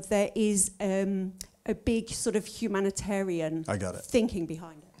or whether there is a big sort of humanitarian thinking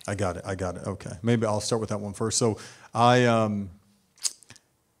behind it. I got it. Okay. Maybe I'll start with that one first. So I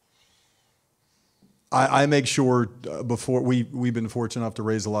make sure before we've been fortunate enough to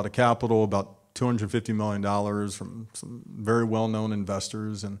raise a lot of capital, about $250 million from some very well-known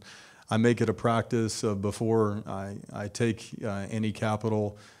investors. And I make it a practice before I take any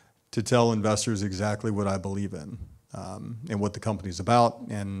capital to tell investors exactly what I believe in and what the company's about.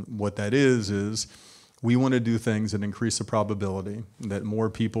 And what that is we want to do things that increase the probability that more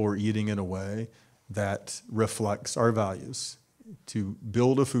people are eating in a way that reflects our values. To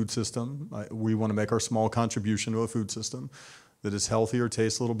build a food system, we want to make our small contribution to a food system that is healthier,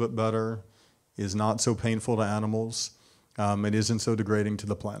 tastes a little bit better, is not so painful to animals, it isn't so degrading to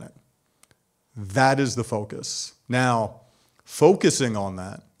the planet. That is the focus. Now, focusing on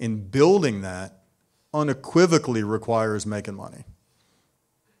that and building that unequivocally requires making money.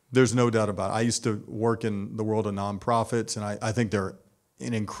 There's no doubt about it. I used to work in the world of nonprofits, and I think there are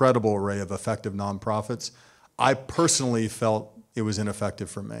an incredible array of effective nonprofits. I personally felt it was ineffective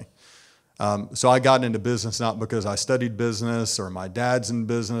for me. So I got into business not because I studied business or my dad's in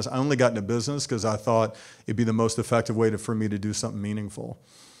business. I only got into business because I thought it'd be the most effective way for me to do something meaningful.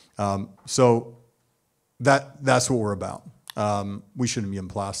 So that's what we're about. We shouldn't be in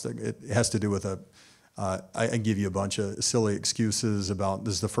plastic. It has to do with I give you a bunch of silly excuses about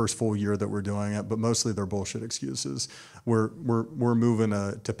this is the first full year that we're doing it, but mostly they're bullshit excuses. We're moving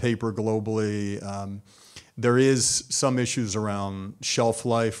to paper globally. There is some issues around shelf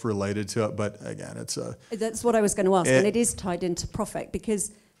life related to it, but again, that's what I was going to ask, and it is tied into profit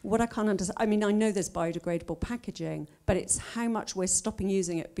because what I can't understand. I mean, I know there's biodegradable packaging, but it's how much we're stopping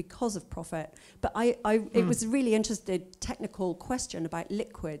using it because of profit. But it was a really interesting technical question about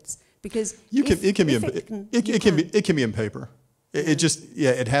liquids. Because it can be in paper. It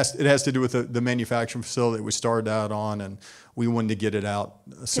has to do with the manufacturing facility that we started out on, and we wanted to get it out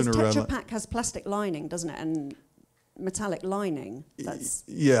sooner rather. Tetra Pak has plastic lining, doesn't it, and metallic lining.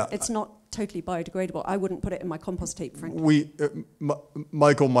 It's not totally biodegradable. I wouldn't put it in my compost heap, frankly.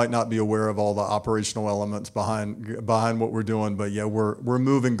 Michael might not be aware of all the operational elements behind what we're doing, but yeah, we're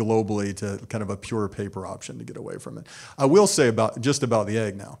moving globally to kind of a pure paper option to get away from it. I will say about the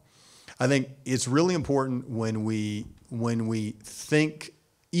egg now. I think it's really important when we think,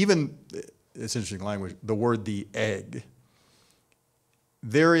 even, it's interesting language, the word the egg.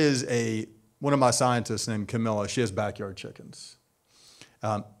 There is one of my scientists named Camilla, she has backyard chickens.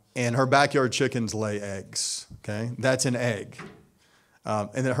 And her backyard chickens lay eggs, okay? That's an egg.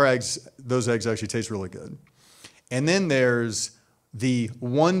 And then those eggs actually taste really good. And then there's the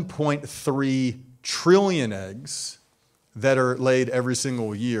 1.3 trillion eggs that are laid every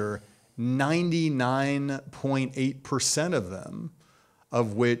single year. 99.8% of them,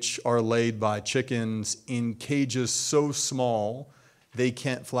 of which are laid by chickens in cages so small they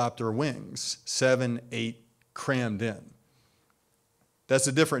can't flap their wings, 7, 8 crammed in. That's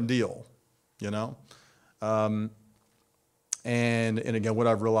a different deal, you know? And again, what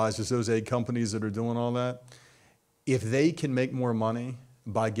I've realized is those egg companies that are doing all that, if they can make more money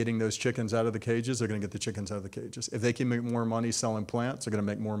by getting those chickens out of the cages, they're going to get the chickens out of the cages. If they can make more money selling plants, they're going to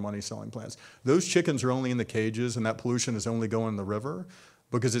make more money selling plants. Those chickens are only in the cages, and that pollution is only going in the river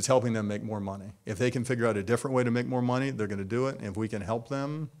because it's helping them make more money. If they can figure out a different way to make more money, they're going to do it. And if we can help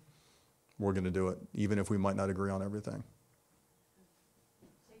them, we're going to do it, even if we might not agree on everything.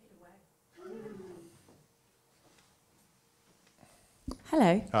 Take it away.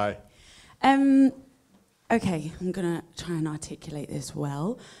 Hello. Hi. Okay, I'm going to try and articulate this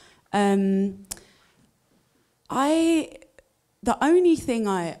well. I the only thing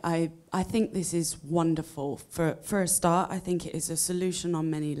I think this is wonderful for a start. I think it is a solution on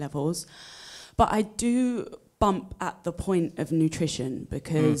many levels, but I do bump at the point of nutrition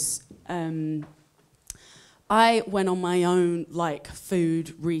because I went on my own like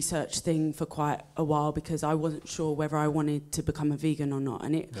food research thing for quite a while because I wasn't sure whether I wanted to become a vegan or not,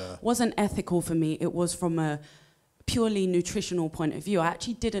 and it wasn't ethical for me. It was from a purely nutritional point of view. I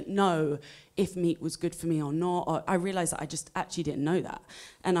actually didn't know if meat was good for me or not, or I realized that I just actually didn't know that.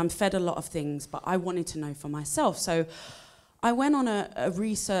 And I'm fed a lot of things, but I wanted to know for myself. So I went on a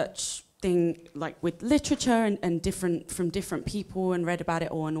research thing like with literature and from different people and read about it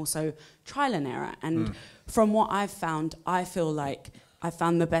all, and also trial and error. And from what I've found, I feel like I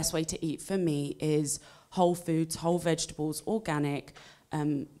found the best way to eat for me is whole foods, whole vegetables, organic,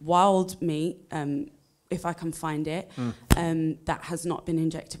 wild meat, if I can find it, that has not been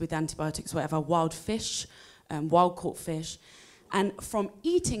injected with antibiotics, whatever, wild fish, wild caught fish. And from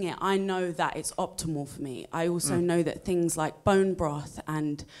eating it, I know that it's optimal for me. I also know that things like bone broth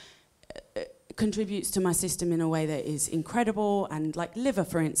and contributes to my system in a way that is incredible, and like liver,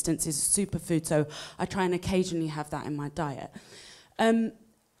 for instance, is a superfood, so I try and occasionally have that in my diet.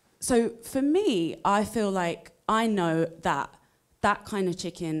 So for me, I feel like I know that that kind of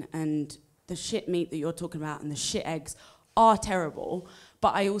chicken and the shit meat that you're talking about and the shit eggs are terrible,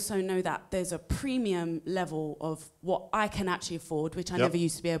 but I also know that there's a premium level of what I can actually afford, which I never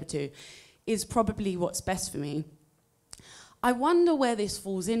used to be able to, is probably what's best for me. I wonder where this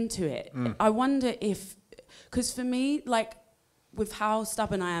falls into it. I wonder if, because for me, like with how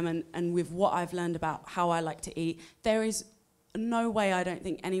stubborn I am and with what I've learned about how I like to eat, there is no way I don't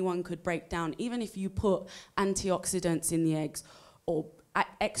think anyone could break down, even if you put antioxidants in the eggs or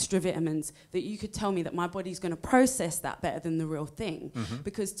extra vitamins, that you could tell me that my body's going to process that better than the real thing.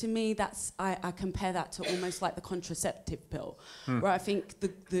 Because to me, that's I compare that to almost like the contraceptive pill, where I think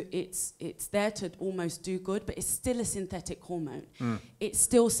it's there to almost do good, but it's still a synthetic hormone. It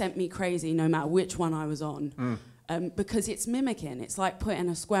still sent me crazy no matter which one I was on, because it's mimicking. It's like putting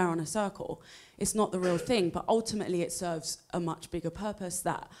a square on a circle. It's not the real thing, but ultimately it serves a much bigger purpose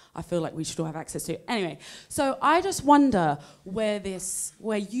that I feel like we should all have access to. Anyway, so I just wonder where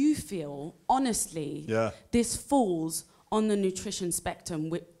you feel, honestly, this falls on the nutrition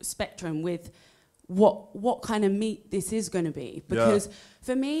spectrum with what kind of meat this is going to be. Because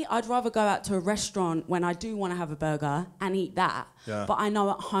for me, I'd rather go out to a restaurant when I do want to have a burger and eat that. But I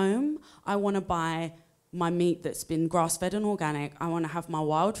know at home, I want to buy my meat that's been grass-fed and organic. I want to have my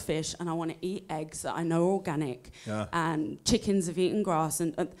wild fish, and I want to eat eggs that I know are organic, and chickens have eaten grass,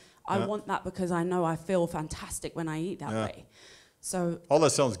 and I want that because I know I feel fantastic when I eat that way. So all that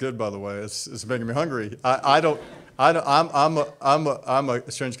sounds good, by the way. It's making me hungry. I'm a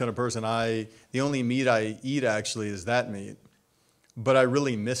strange kind of person. The only meat I eat actually is that meat, but I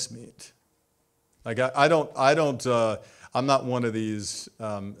really miss meat. Like I'm not one of these.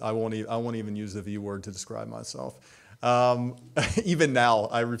 I won't even use the V word to describe myself. Even now,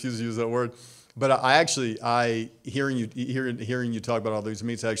 I refuse to use that word. But hearing you talk about all these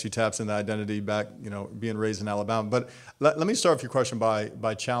meats actually taps into identity back. Being raised in Alabama. But let me start with your question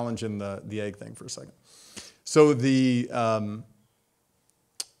by challenging the egg thing for a second. So the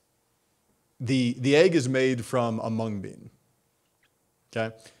egg is made from a mung bean.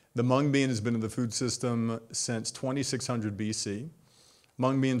 Okay. The mung bean has been in the food system since 2600 BC.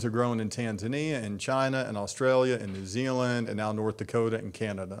 Mung beans are grown in Tanzania, in China, in Australia, in New Zealand, and now North Dakota and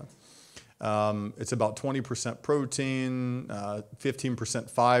Canada. It's about 20% protein, 15%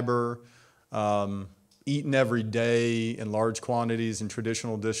 fiber, eaten every day in large quantities in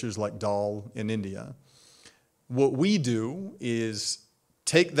traditional dishes like dal in India. What we do is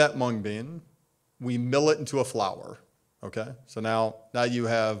take that mung bean, we mill it into a flour. Okay, so now you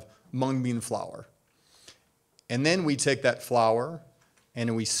have mung bean flour. And then we take that flour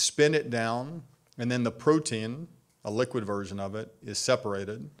and we spin it down, and then the protein, a liquid version of it, is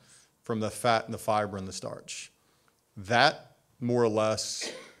separated from the fat and the fiber and the starch. That, more or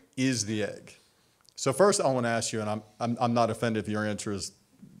less, is the egg. So first I want to ask you, and I'm not offended if your answer is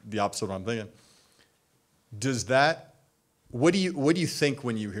the opposite of what I'm thinking. What do you think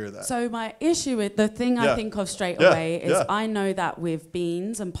when you hear that? So my issue with the thing I think of straight away is I know that with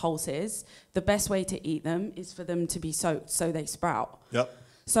beans and pulses, the best way to eat them is for them to be soaked so they sprout. Yep.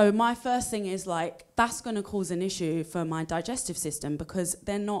 So my first thing is like, that's going to cause an issue for my digestive system because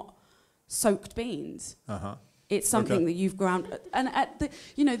they're not soaked beans. It's something that you've ground, and at the,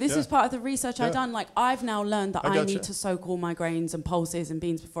 you know, this is part of the research I've done. Like, I've now learned that I need to soak all my grains and pulses and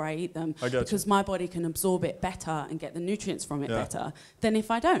beans before I eat them, because my body can absorb it better and get the nutrients from it better than if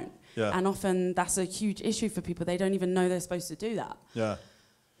I don't. And often that's a huge issue for people. They don't even know they're supposed to do that.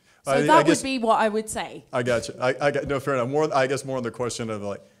 So that would be what I would say. I got you. I got no, fair enough. I guess more on the question of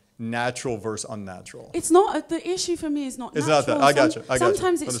like natural versus unnatural. It's not the issue for me. Is not. It's natural. Not that. I got you.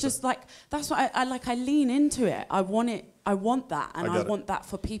 Sometimes it's just like that's what I like. I lean into it. I want it. I want that, and I want that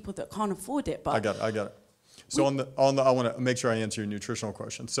for people that can't afford it. But I got it. So on the, I want to make sure I answer your nutritional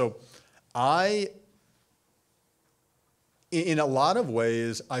question. So, in a lot of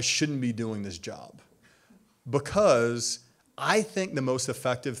ways, I shouldn't be doing this job, because I think the most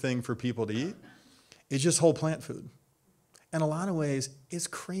effective thing for people to eat is just whole plant food. In a lot of ways, it's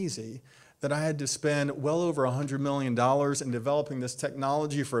crazy that I had to spend well over $100 million in developing this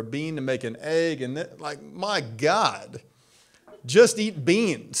technology for a bean to make an egg. And like, my God, just eat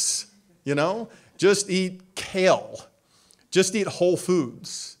beans, you know? Just eat kale. Just eat whole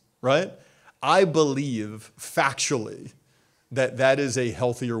foods, right? I believe factually that that is a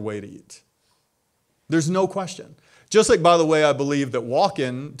healthier way to eat. There's no question. Just like, by the way, I believe that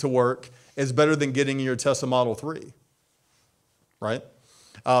walking to work is better than getting your Tesla Model 3. Right?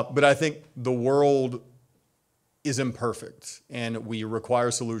 But I think the world is imperfect, and we require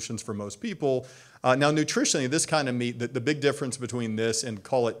solutions for most people. Now, nutritionally, this kind of meat, the big difference between this and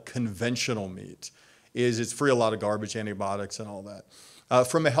call it conventional meat is it's free of a lot of garbage, antibiotics, and all that.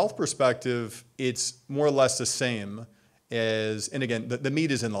 From a health perspective, it's more or less the same as, and again, the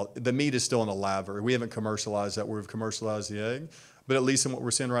meat is still in a lab. We haven't commercialized that. We've commercialized the egg, but at least in what we're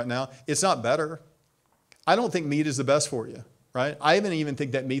seeing right now, it's not better. I don't think meat is the best for you. Right? I even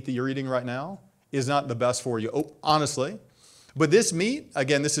think that meat that you're eating right now is not the best for you, honestly. But this meat,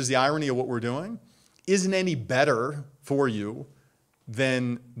 again, this is the irony of what we're doing, isn't any better for you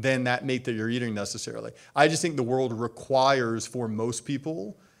than that meat that you're eating necessarily. I just think the world requires for most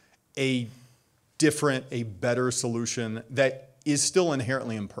people a different, a better solution that is still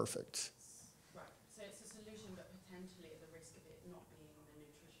inherently imperfect. Right. So it's a solution, but potentially at the risk of it not being the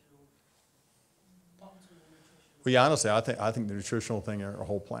nutritional, optimal nutritional. Well, yeah, honestly, I think the nutritional thing are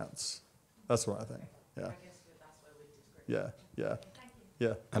whole plants. That's what I think. Yeah. I guess that's where we disagree. Yeah. Thank you.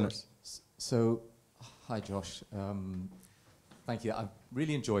 Yeah. Of course. So, hi, Josh. Thank you. I've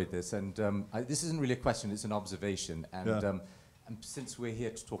really enjoyed this, and this isn't really a question; it's an observation. And since we're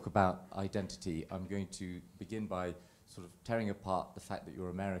here to talk about identity, I'm going to begin by sort of tearing apart the fact that you're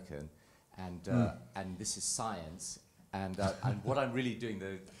American, and this is science. And what I'm really doing,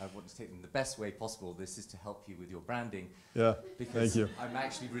 I want to take it in the best way possible. This is to help you with your branding. Yeah. Because Thank you. I'm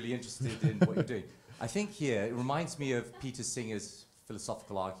actually really interested in what you're doing. I think here it reminds me of Peter Singer's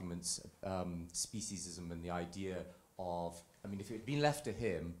philosophical arguments, speciesism, and the idea of, I mean, if it had been left to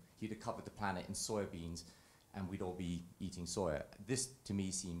him, he'd have covered the planet in soybeans, and we'd all be eating soya. This, to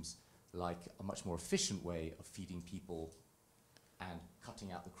me, seems like a much more efficient way of feeding people and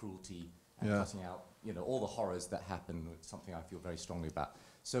cutting out the cruelty and cutting out, you know, all the horrors that happen. It's something I feel very strongly about.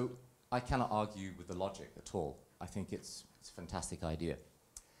 So I cannot argue with the logic at all. I think it's a fantastic idea.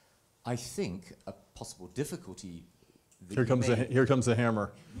 I think a possible difficulty that here comes the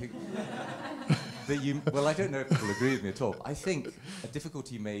hammer. Well, I don't know if people agree with me at all. I think a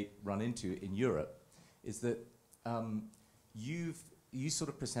difficulty you may run into in Europe is that you sort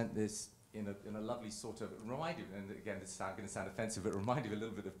of present this in a lovely sort of, remind you, and again, this is going to sound offensive, but remind you a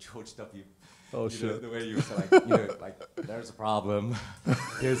little bit of George W. Oh, shit. The way you were like, you know, like, there's a problem,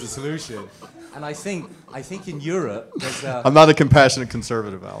 here's a solution. And I think in Europe, there's a... I'm not a compassionate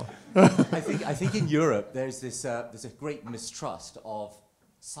conservative, Alan. I think in Europe, there's a great mistrust of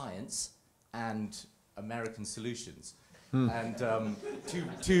science and American solutions. And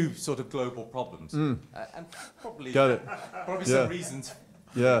two sort of global problems. And probably some reasons,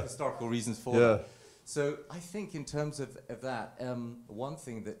 historical reasons for that. So I think in terms of that, one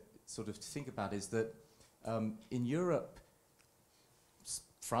thing that sort of to think about is that in Europe,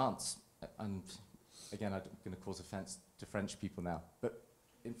 France, and again, I'm going to cause offense to French people now, but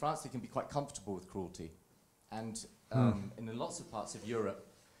in France they can be quite comfortable with cruelty. And in lots of parts of Europe,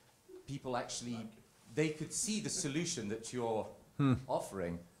 people actually, they could see the solution that you're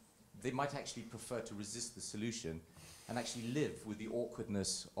offering. They might actually prefer to resist the solution and actually live with the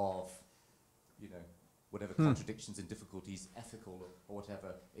awkwardness of, you know, whatever contradictions and difficulties, ethical or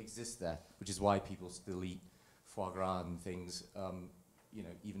whatever, exist there, which is why people still eat foie gras and things, you know,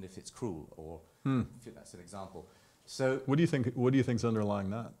 even if it's cruel, or that's an example. So, what do you think's underlying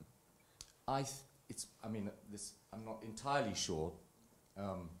that? I'm not entirely sure,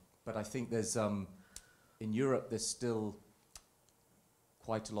 but I think there's in Europe, there's still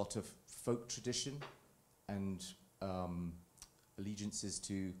quite a lot of folk tradition and allegiances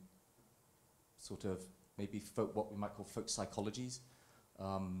to sort of maybe folk, what we might call folk psychologies,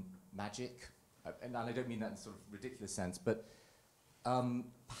 magic, and I don't mean that in sort of ridiculous sense, but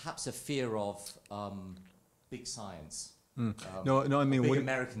perhaps a fear of big science. No, I mean, big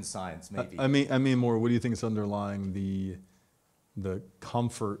American science, maybe. I mean more. What do you think is underlying the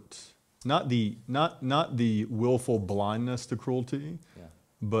comfort, not the willful blindness to cruelty,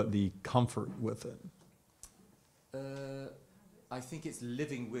 but the comfort with it? I think it's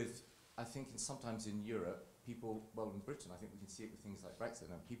living with. I think sometimes in Europe, people, well, in Britain, I think we can see it with things like Brexit.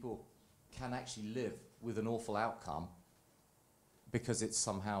 And people can actually live with an awful outcome because it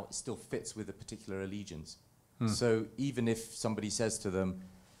somehow still fits with a particular allegiance. So even if somebody says to them,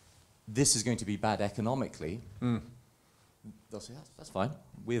 this is going to be bad economically, they'll say, that's fine.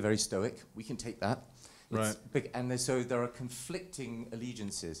 We're very stoic. We can take that. Right. Big, and so there are conflicting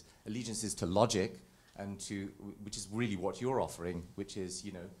allegiances to logic and to, which is really what you're offering, which is,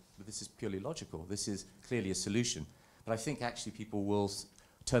 you know, this is purely logical. This is clearly a solution. But I think actually people will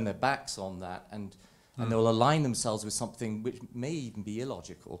turn their backs on that and they'll align themselves with something which may even be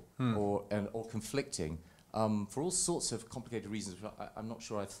illogical or conflicting. For all sorts of complicated reasons, I'm not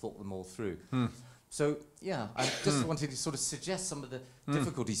sure I've thought them all through. So yeah, I just wanted to sort of suggest some of the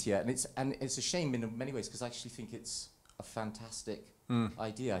difficulties here, and it's a shame in many ways because I actually think it's a fantastic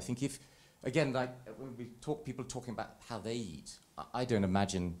idea. I think if, again, like when we talk, people talking about how they eat, I don't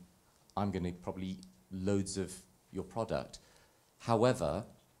imagine I'm going to probably eat loads of your product. However,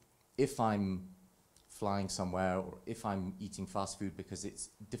 if I'm flying somewhere or if I'm eating fast food because it's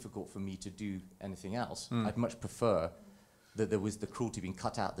difficult for me to do anything else, I'd much prefer that there was the cruelty being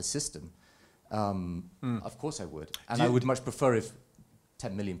cut out of the system. Of course I would. And I would much prefer if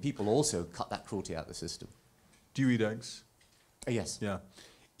 10 million people also cut that cruelty out of the system. Do you eat eggs? Yes. Yeah.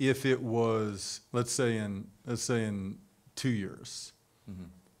 If it was, let's say in 2 years,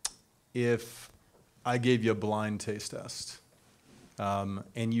 if I gave you a blind taste test,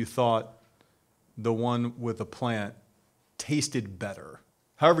 and you thought the one with the plant tasted better,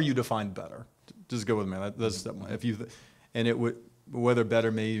 however you define better, just go with me. That's step one. If you, and it would, whether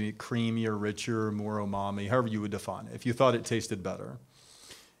better, maybe creamier, richer, more umami, however you would define it. If you thought it tasted better,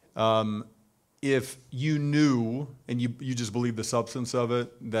 if you knew and you just believed the substance of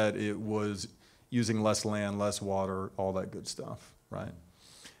it, that it was using less land, less water, all that good stuff, right?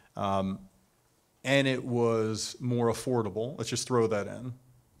 And it was more affordable, let's just throw that in,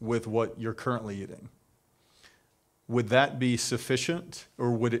 with what you're currently eating. Would that be sufficient,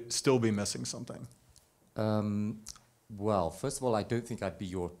 or would it still be missing something? Well, first of all, I don't think I'd be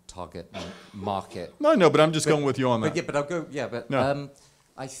your target market. No, but I'm just going with you on that. But yeah, but I'll go, yeah, but no.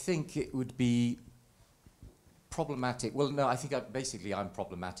 I think it would be problematic. Well, no, I think basically I'm a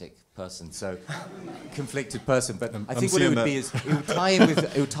problematic person, so conflicted person. But I think what it would be is it would tie in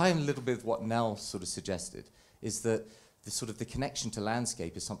a little bit with what Nell sort of suggested, is that the sort of the connection to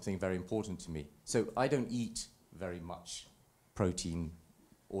landscape is something very important to me. So I don't eat very much protein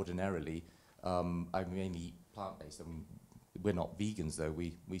ordinarily. I mainly eat plant-based. I mean, we're not vegans though.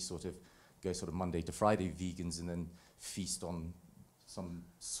 We sort of go sort of Monday to Friday vegans and then feast on some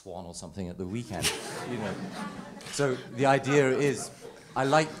swan or something at the weekend, you know. So the idea is, I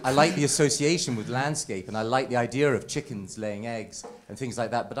like the association with landscape, and I like the idea of chickens laying eggs and things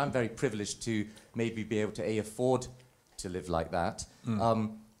like that. But I'm very privileged to maybe be able to afford to live like that.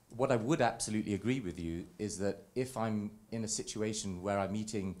 What I would absolutely agree with you is that if I'm in a situation where I'm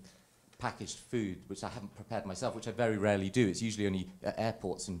eating packaged food, which I haven't prepared myself, which I very rarely do, it's usually only at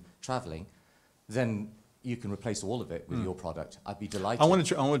airports and traveling, then you can replace all of it with your product. I'd be delighted. I want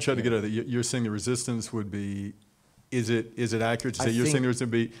to try to get at it. You're saying the resistance would be, is it accurate to say you're saying there's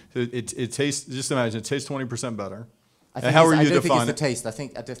going to be, it tastes, just imagine, it tastes 20% better. How are you defining it? I don't think it's the taste. I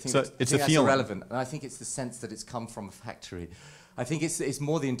think it's the that's feeling. irrelevant. And I think it's the sense that it's come from a factory. I think it's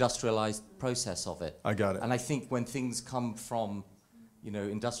more the industrialized process of it. I got it. And I think when things come from, you know,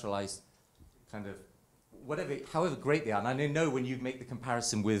 industrialized kind of, whatever, however great they are, and I know when you make the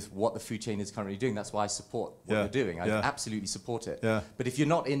comparison with what the food chain is currently doing, that's why I support what you're doing. I absolutely support it. But if you're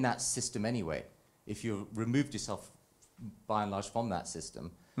not in that system anyway, if you've removed yourself by and large from that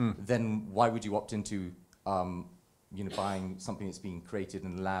system, then why would you opt into you know, buying something that's being created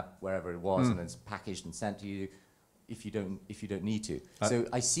in a lab wherever it was and it's packaged and sent to you if you don't need to? So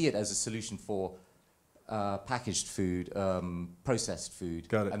I see it as a solution for packaged food, processed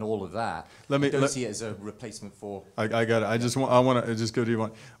food, and all of that. I don't see it as a replacement for. I got it. I want to just go to you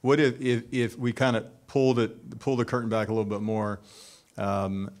one. What if we kind of pull the curtain back a little bit more,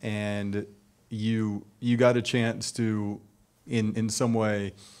 and you got a chance to, in some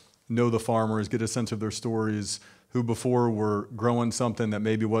way, know the farmers, get a sense of their stories, who before were growing something that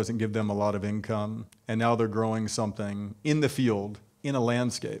maybe wasn't give them a lot of income, and now they're growing something in the field, in a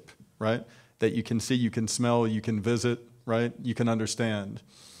landscape, right? That you can see, you can smell, you can visit, right? You can understand.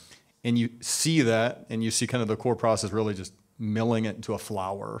 And you see that, and you see kind of the core process really just milling it into a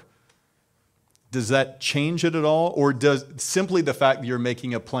flour. Does that change it at all? Or does simply the fact that you're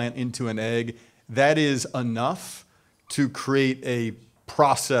making a plant into an egg, that is enough to create a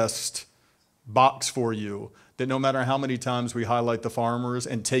processed box for you that no matter how many times we highlight the farmers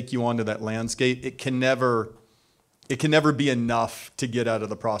and take you onto that landscape, it can never be enough to get out of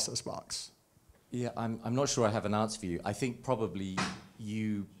the process box? Yeah, I'm not sure I have an answer for you. I think probably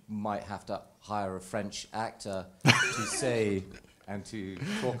you might have to hire a French actor to say and to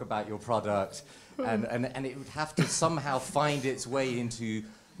talk about your product, and it would have to somehow find its way into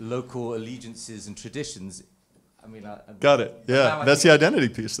local allegiances and traditions. I mean, got it. Yeah, that's the identity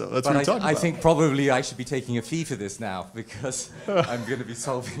piece, though. That's what you're talking about. I think probably I should be taking a fee for this now because I'm going to be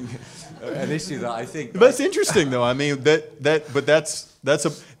solving an issue that I think. But that's interesting, though. I mean, that's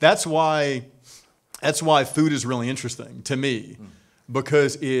why food is really interesting to me,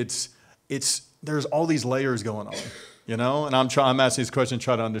 because there's all these layers going on, you know. And I'm asking this question to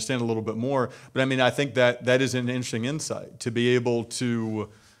try to understand a little bit more. But I mean, I think that is an interesting insight to be able to.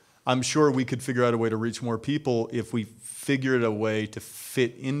 I'm sure we could figure out a way to reach more people if we figured a way to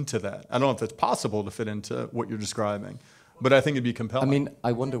fit into that. I don't know if it's possible to fit into what you're describing, but I think it'd be compelling. I mean,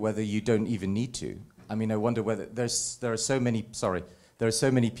 I wonder whether you don't even need to. I mean, I wonder whether there are so many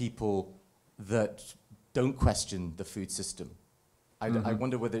people that don't question the food system. I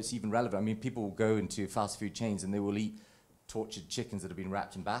wonder whether it's even relevant. I mean, people will go into fast food chains and they will eat tortured chickens that have been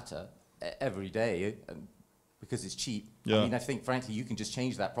wrapped in batter every day, because it's cheap. Yeah. I mean, I think, frankly, you can just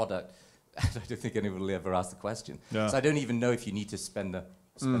change that product. I don't think anyone will ever ask the question. Yeah. So I don't even know if you need to spend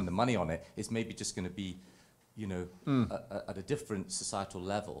the money on it. It's maybe just going to be, you know, at a different societal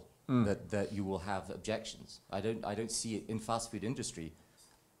level that you will have objections. I don't see it in fast food industry.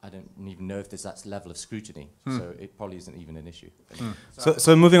 I don't even know if there's that level of scrutiny. So it probably isn't even an issue.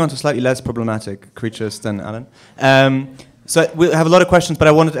 So moving on to slightly less problematic creatures than Alan. So we have a lot of questions, but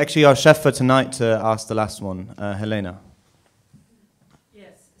I wanted actually our chef for tonight to ask the last one, Helena.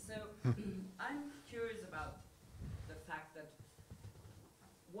 Yes, so I'm curious about the fact that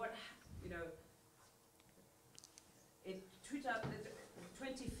in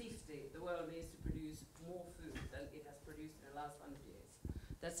 2050, the world needs to produce more food than it has produced in the last 100 years.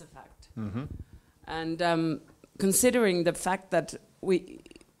 That's a fact. Mm-hmm. And considering the fact that we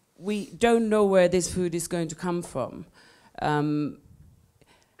don't know where this food is going to come from,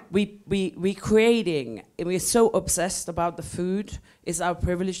 we're creating, and we're so obsessed about the food. It's our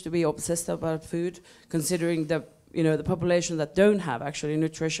privilege to be obsessed about food, considering the population that don't have actually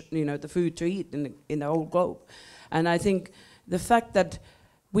nutrition, the food to eat in the whole globe. And I think the fact that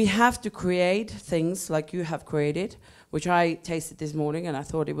we have to create things like you have created, which I tasted this morning, and I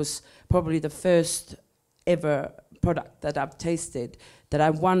thought it was probably the first ever product that I've tasted, that I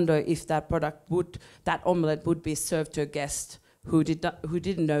wonder if that omelette would be served to a guest who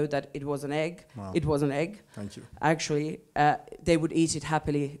didn't know that it was an egg. Wow. It was an egg. Thank you. Actually, they would eat it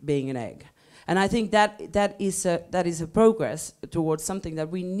happily, being an egg. And I think that is a progress towards something that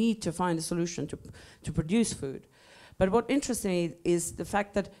we need to find a solution to produce food. But what interests me is the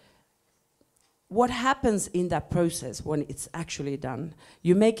fact that what happens in that process when it's actually done.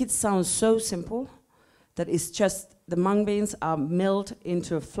 You make it sound so simple that it's just the mung beans are milled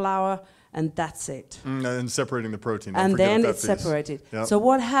into a flour and that's it. And separating the protein. And then it's separated. Yep. So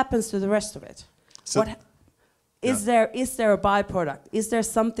what happens to the rest of it? So is there a byproduct? Is there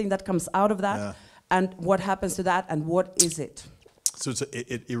something that comes out of that? Yeah. And what happens to that? And what is it? So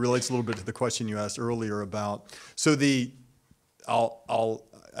it relates a little bit to the question you asked earlier about. So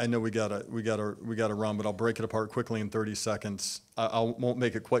I know we gotta run, but I'll break it apart quickly in 30 seconds. I won't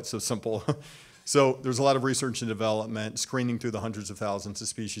make it quite so simple. So there's a lot of research and development, screening through the hundreds of thousands of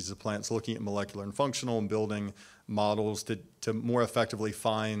species of plants, looking at molecular and functional, and building models to more effectively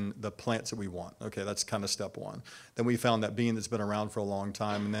find the plants that we want. Okay, that's kind of step one. Then we found that bean that's been around for a long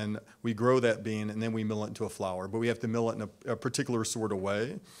time, and then we grow that bean, and then we mill it into a flour. But we have to mill it in a particular sort of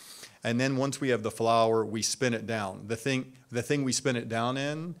way. And then once we have the flour, we spin it down. The thing we spin it down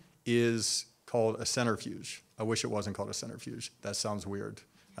in is called a centrifuge. I wish it wasn't called a centrifuge. That sounds weird.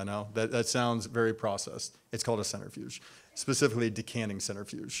 I know. That sounds very processed. It's called a centrifuge, specifically a decanting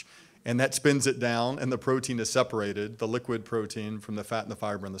centrifuge. And that spins it down, and the protein is separated, the liquid protein from the fat and the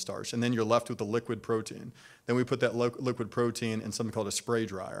fiber and the starch. And then you're left with the liquid protein. Then we put that liquid protein in something called a spray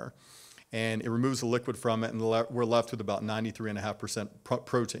dryer. and it removes the liquid from it, and we're left with about 93.5%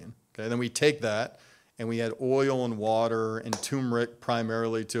 protein. Okay, then we take that, and we add oil and water and turmeric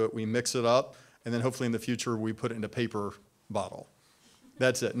primarily to it. We mix it up, and then hopefully in the future we put it in a paper bottle.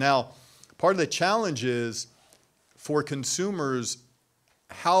 That's it. Now, part of the challenge is for consumers,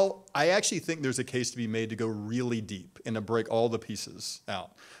 I actually think there's a case to be made to go really deep and to break all the pieces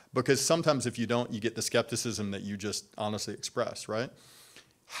out. Because sometimes if you don't, you get the skepticism that you just honestly express, right?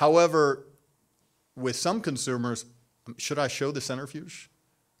 However, with some consumers, should I show the centrifuge?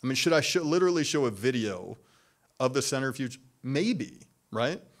 I mean, should I literally show a video of the centrifuge? Maybe,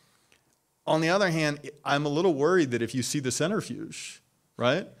 right? On the other hand, I'm a little worried that if you see the centrifuge,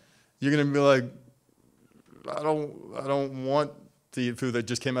 right, you're going to be like, I don't want to eat food that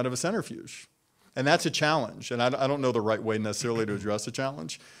just came out of a centrifuge. And that's a challenge. And I don't know the right way necessarily to address the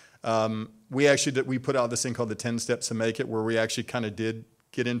challenge. We put out this thing called the 10 Steps to Make It, where we actually kind of did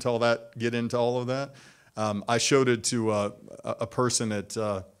get into all of that. I showed it to a person at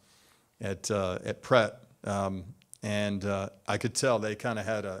Pret, and I could tell they kind of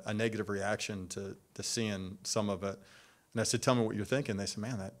had a negative reaction to seeing some of it. And I said, tell me what you're thinking. They said,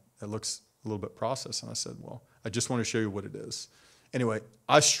 man, that looks a little bit processed. And I said, well, I just want to show you what it is. Anyway,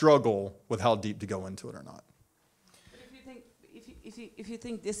 I struggle with how deep to go into it or not. But if you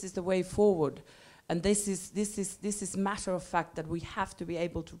think this is the way forward, and this is matter of fact that we have to be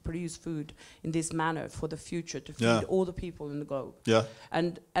able to produce food in this manner for the future to feed all the people in the globe. Yeah.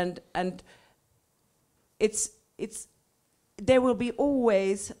 And it's there will be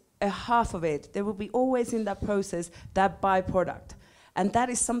always a half of it. There will be always in that process that byproduct. And that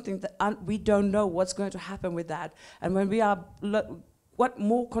is something that we don't know what's going to happen with that. And when we are, what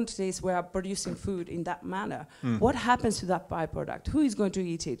more quantities we are producing food in that manner, what happens to that byproduct? Who is going to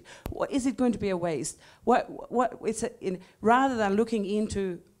eat it? Is it going to be a waste? Rather than looking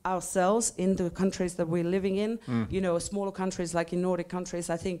into ourselves in the countries that we're living in, smaller countries like in Nordic countries,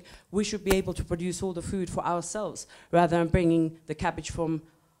 I think we should be able to produce all the food for ourselves rather than bringing the cabbage from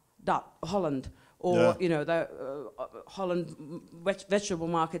Holland. Or, the Holland vegetable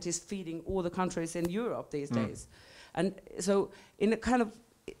market is feeding all the countries in Europe these days. And so in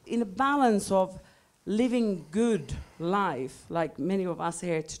a balance of living good life, like many of us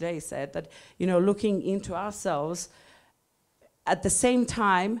here today said, that, looking into ourselves, at the same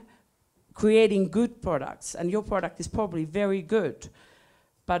time creating good products, and your product is probably very good,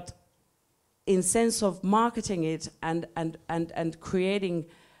 but in sense of marketing it and creating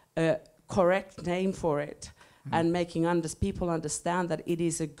a correct name for it, and making people understand that it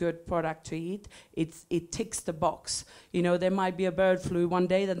is a good product to eat. It ticks the box. There might be a bird flu one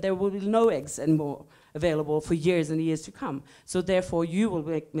day, then there will be no eggs anymore available for years and years to come. So therefore, you will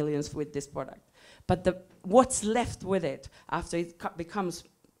make millions with this product. But what's left with it after it becomes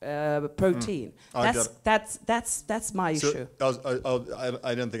protein? That's my issue.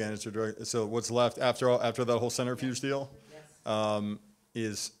 I didn't think I answered directly. So what's left after that whole centrifuge deal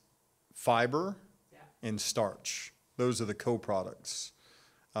is fiber and starch. Those are the co-products.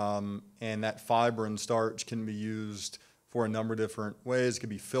 And that fiber and starch can be used for a number of different ways. It could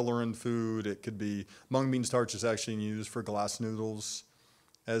be filler in food. It could be, mung bean starch is actually used for glass noodles,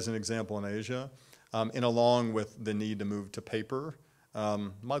 as an example, in Asia. And along with the need to move to paper.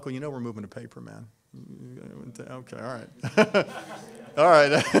 Michael, we're moving to paper, man. Okay, all right. All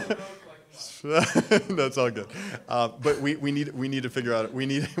right. That's all good. But we need to figure out.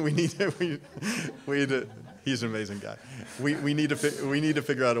 He's an amazing guy. We need to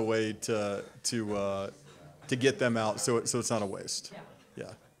figure out a way to get them out so it's not a waste.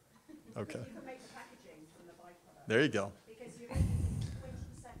 Yeah. Okay. You can make the packaging from the byproduct. There you go. Because you're getting 20% of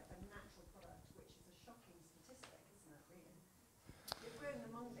a natural product, which is a shocking statistic, isn't it, really? You're growing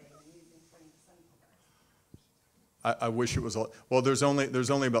the mung bean and using 20% of it. I wish it was well. There's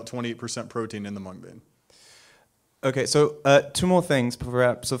only about 28% protein in the mung bean. Okay, so two more things before we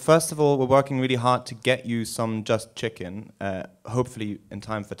wrap. So first of all, we're working really hard to get you some Just Chicken, hopefully in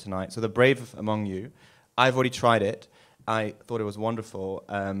time for tonight. So the brave among you, I've already tried it. I thought it was wonderful.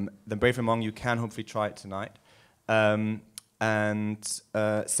 The brave among you can hopefully try it tonight. And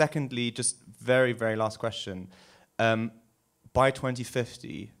secondly, just very, very last question. By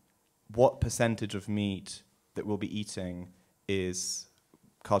 2050, what percentage of meat that we'll be eating is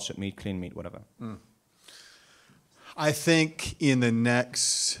cultured meat, clean meat, whatever? I think in the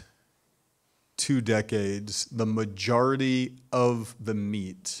next 2 decades, the majority of the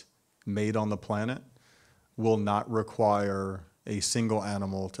meat made on the planet will not require a single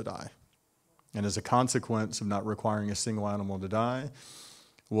animal to die. And as a consequence of not requiring a single animal to die,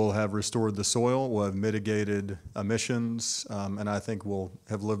 we'll have restored the soil, we'll have mitigated emissions, and I think we'll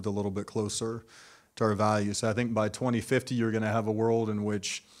have lived a little bit closer to our values. So I think by 2050, you're going to have a world in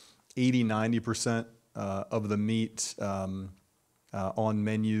which 80–90% of the meat on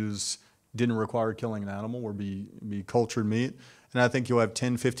menus didn't require killing an animal, or be cultured meat. And I think you'll have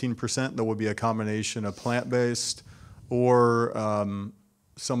 10–15% that will be a combination of plant-based or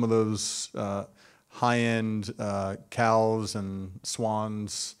some of those high-end cows and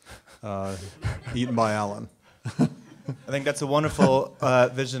swans eaten by Alan. I think that's a wonderful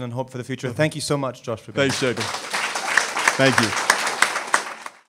vision and hope for the future. Thank you so much, Josh, for being here. Thanks, Jacob. Thank you.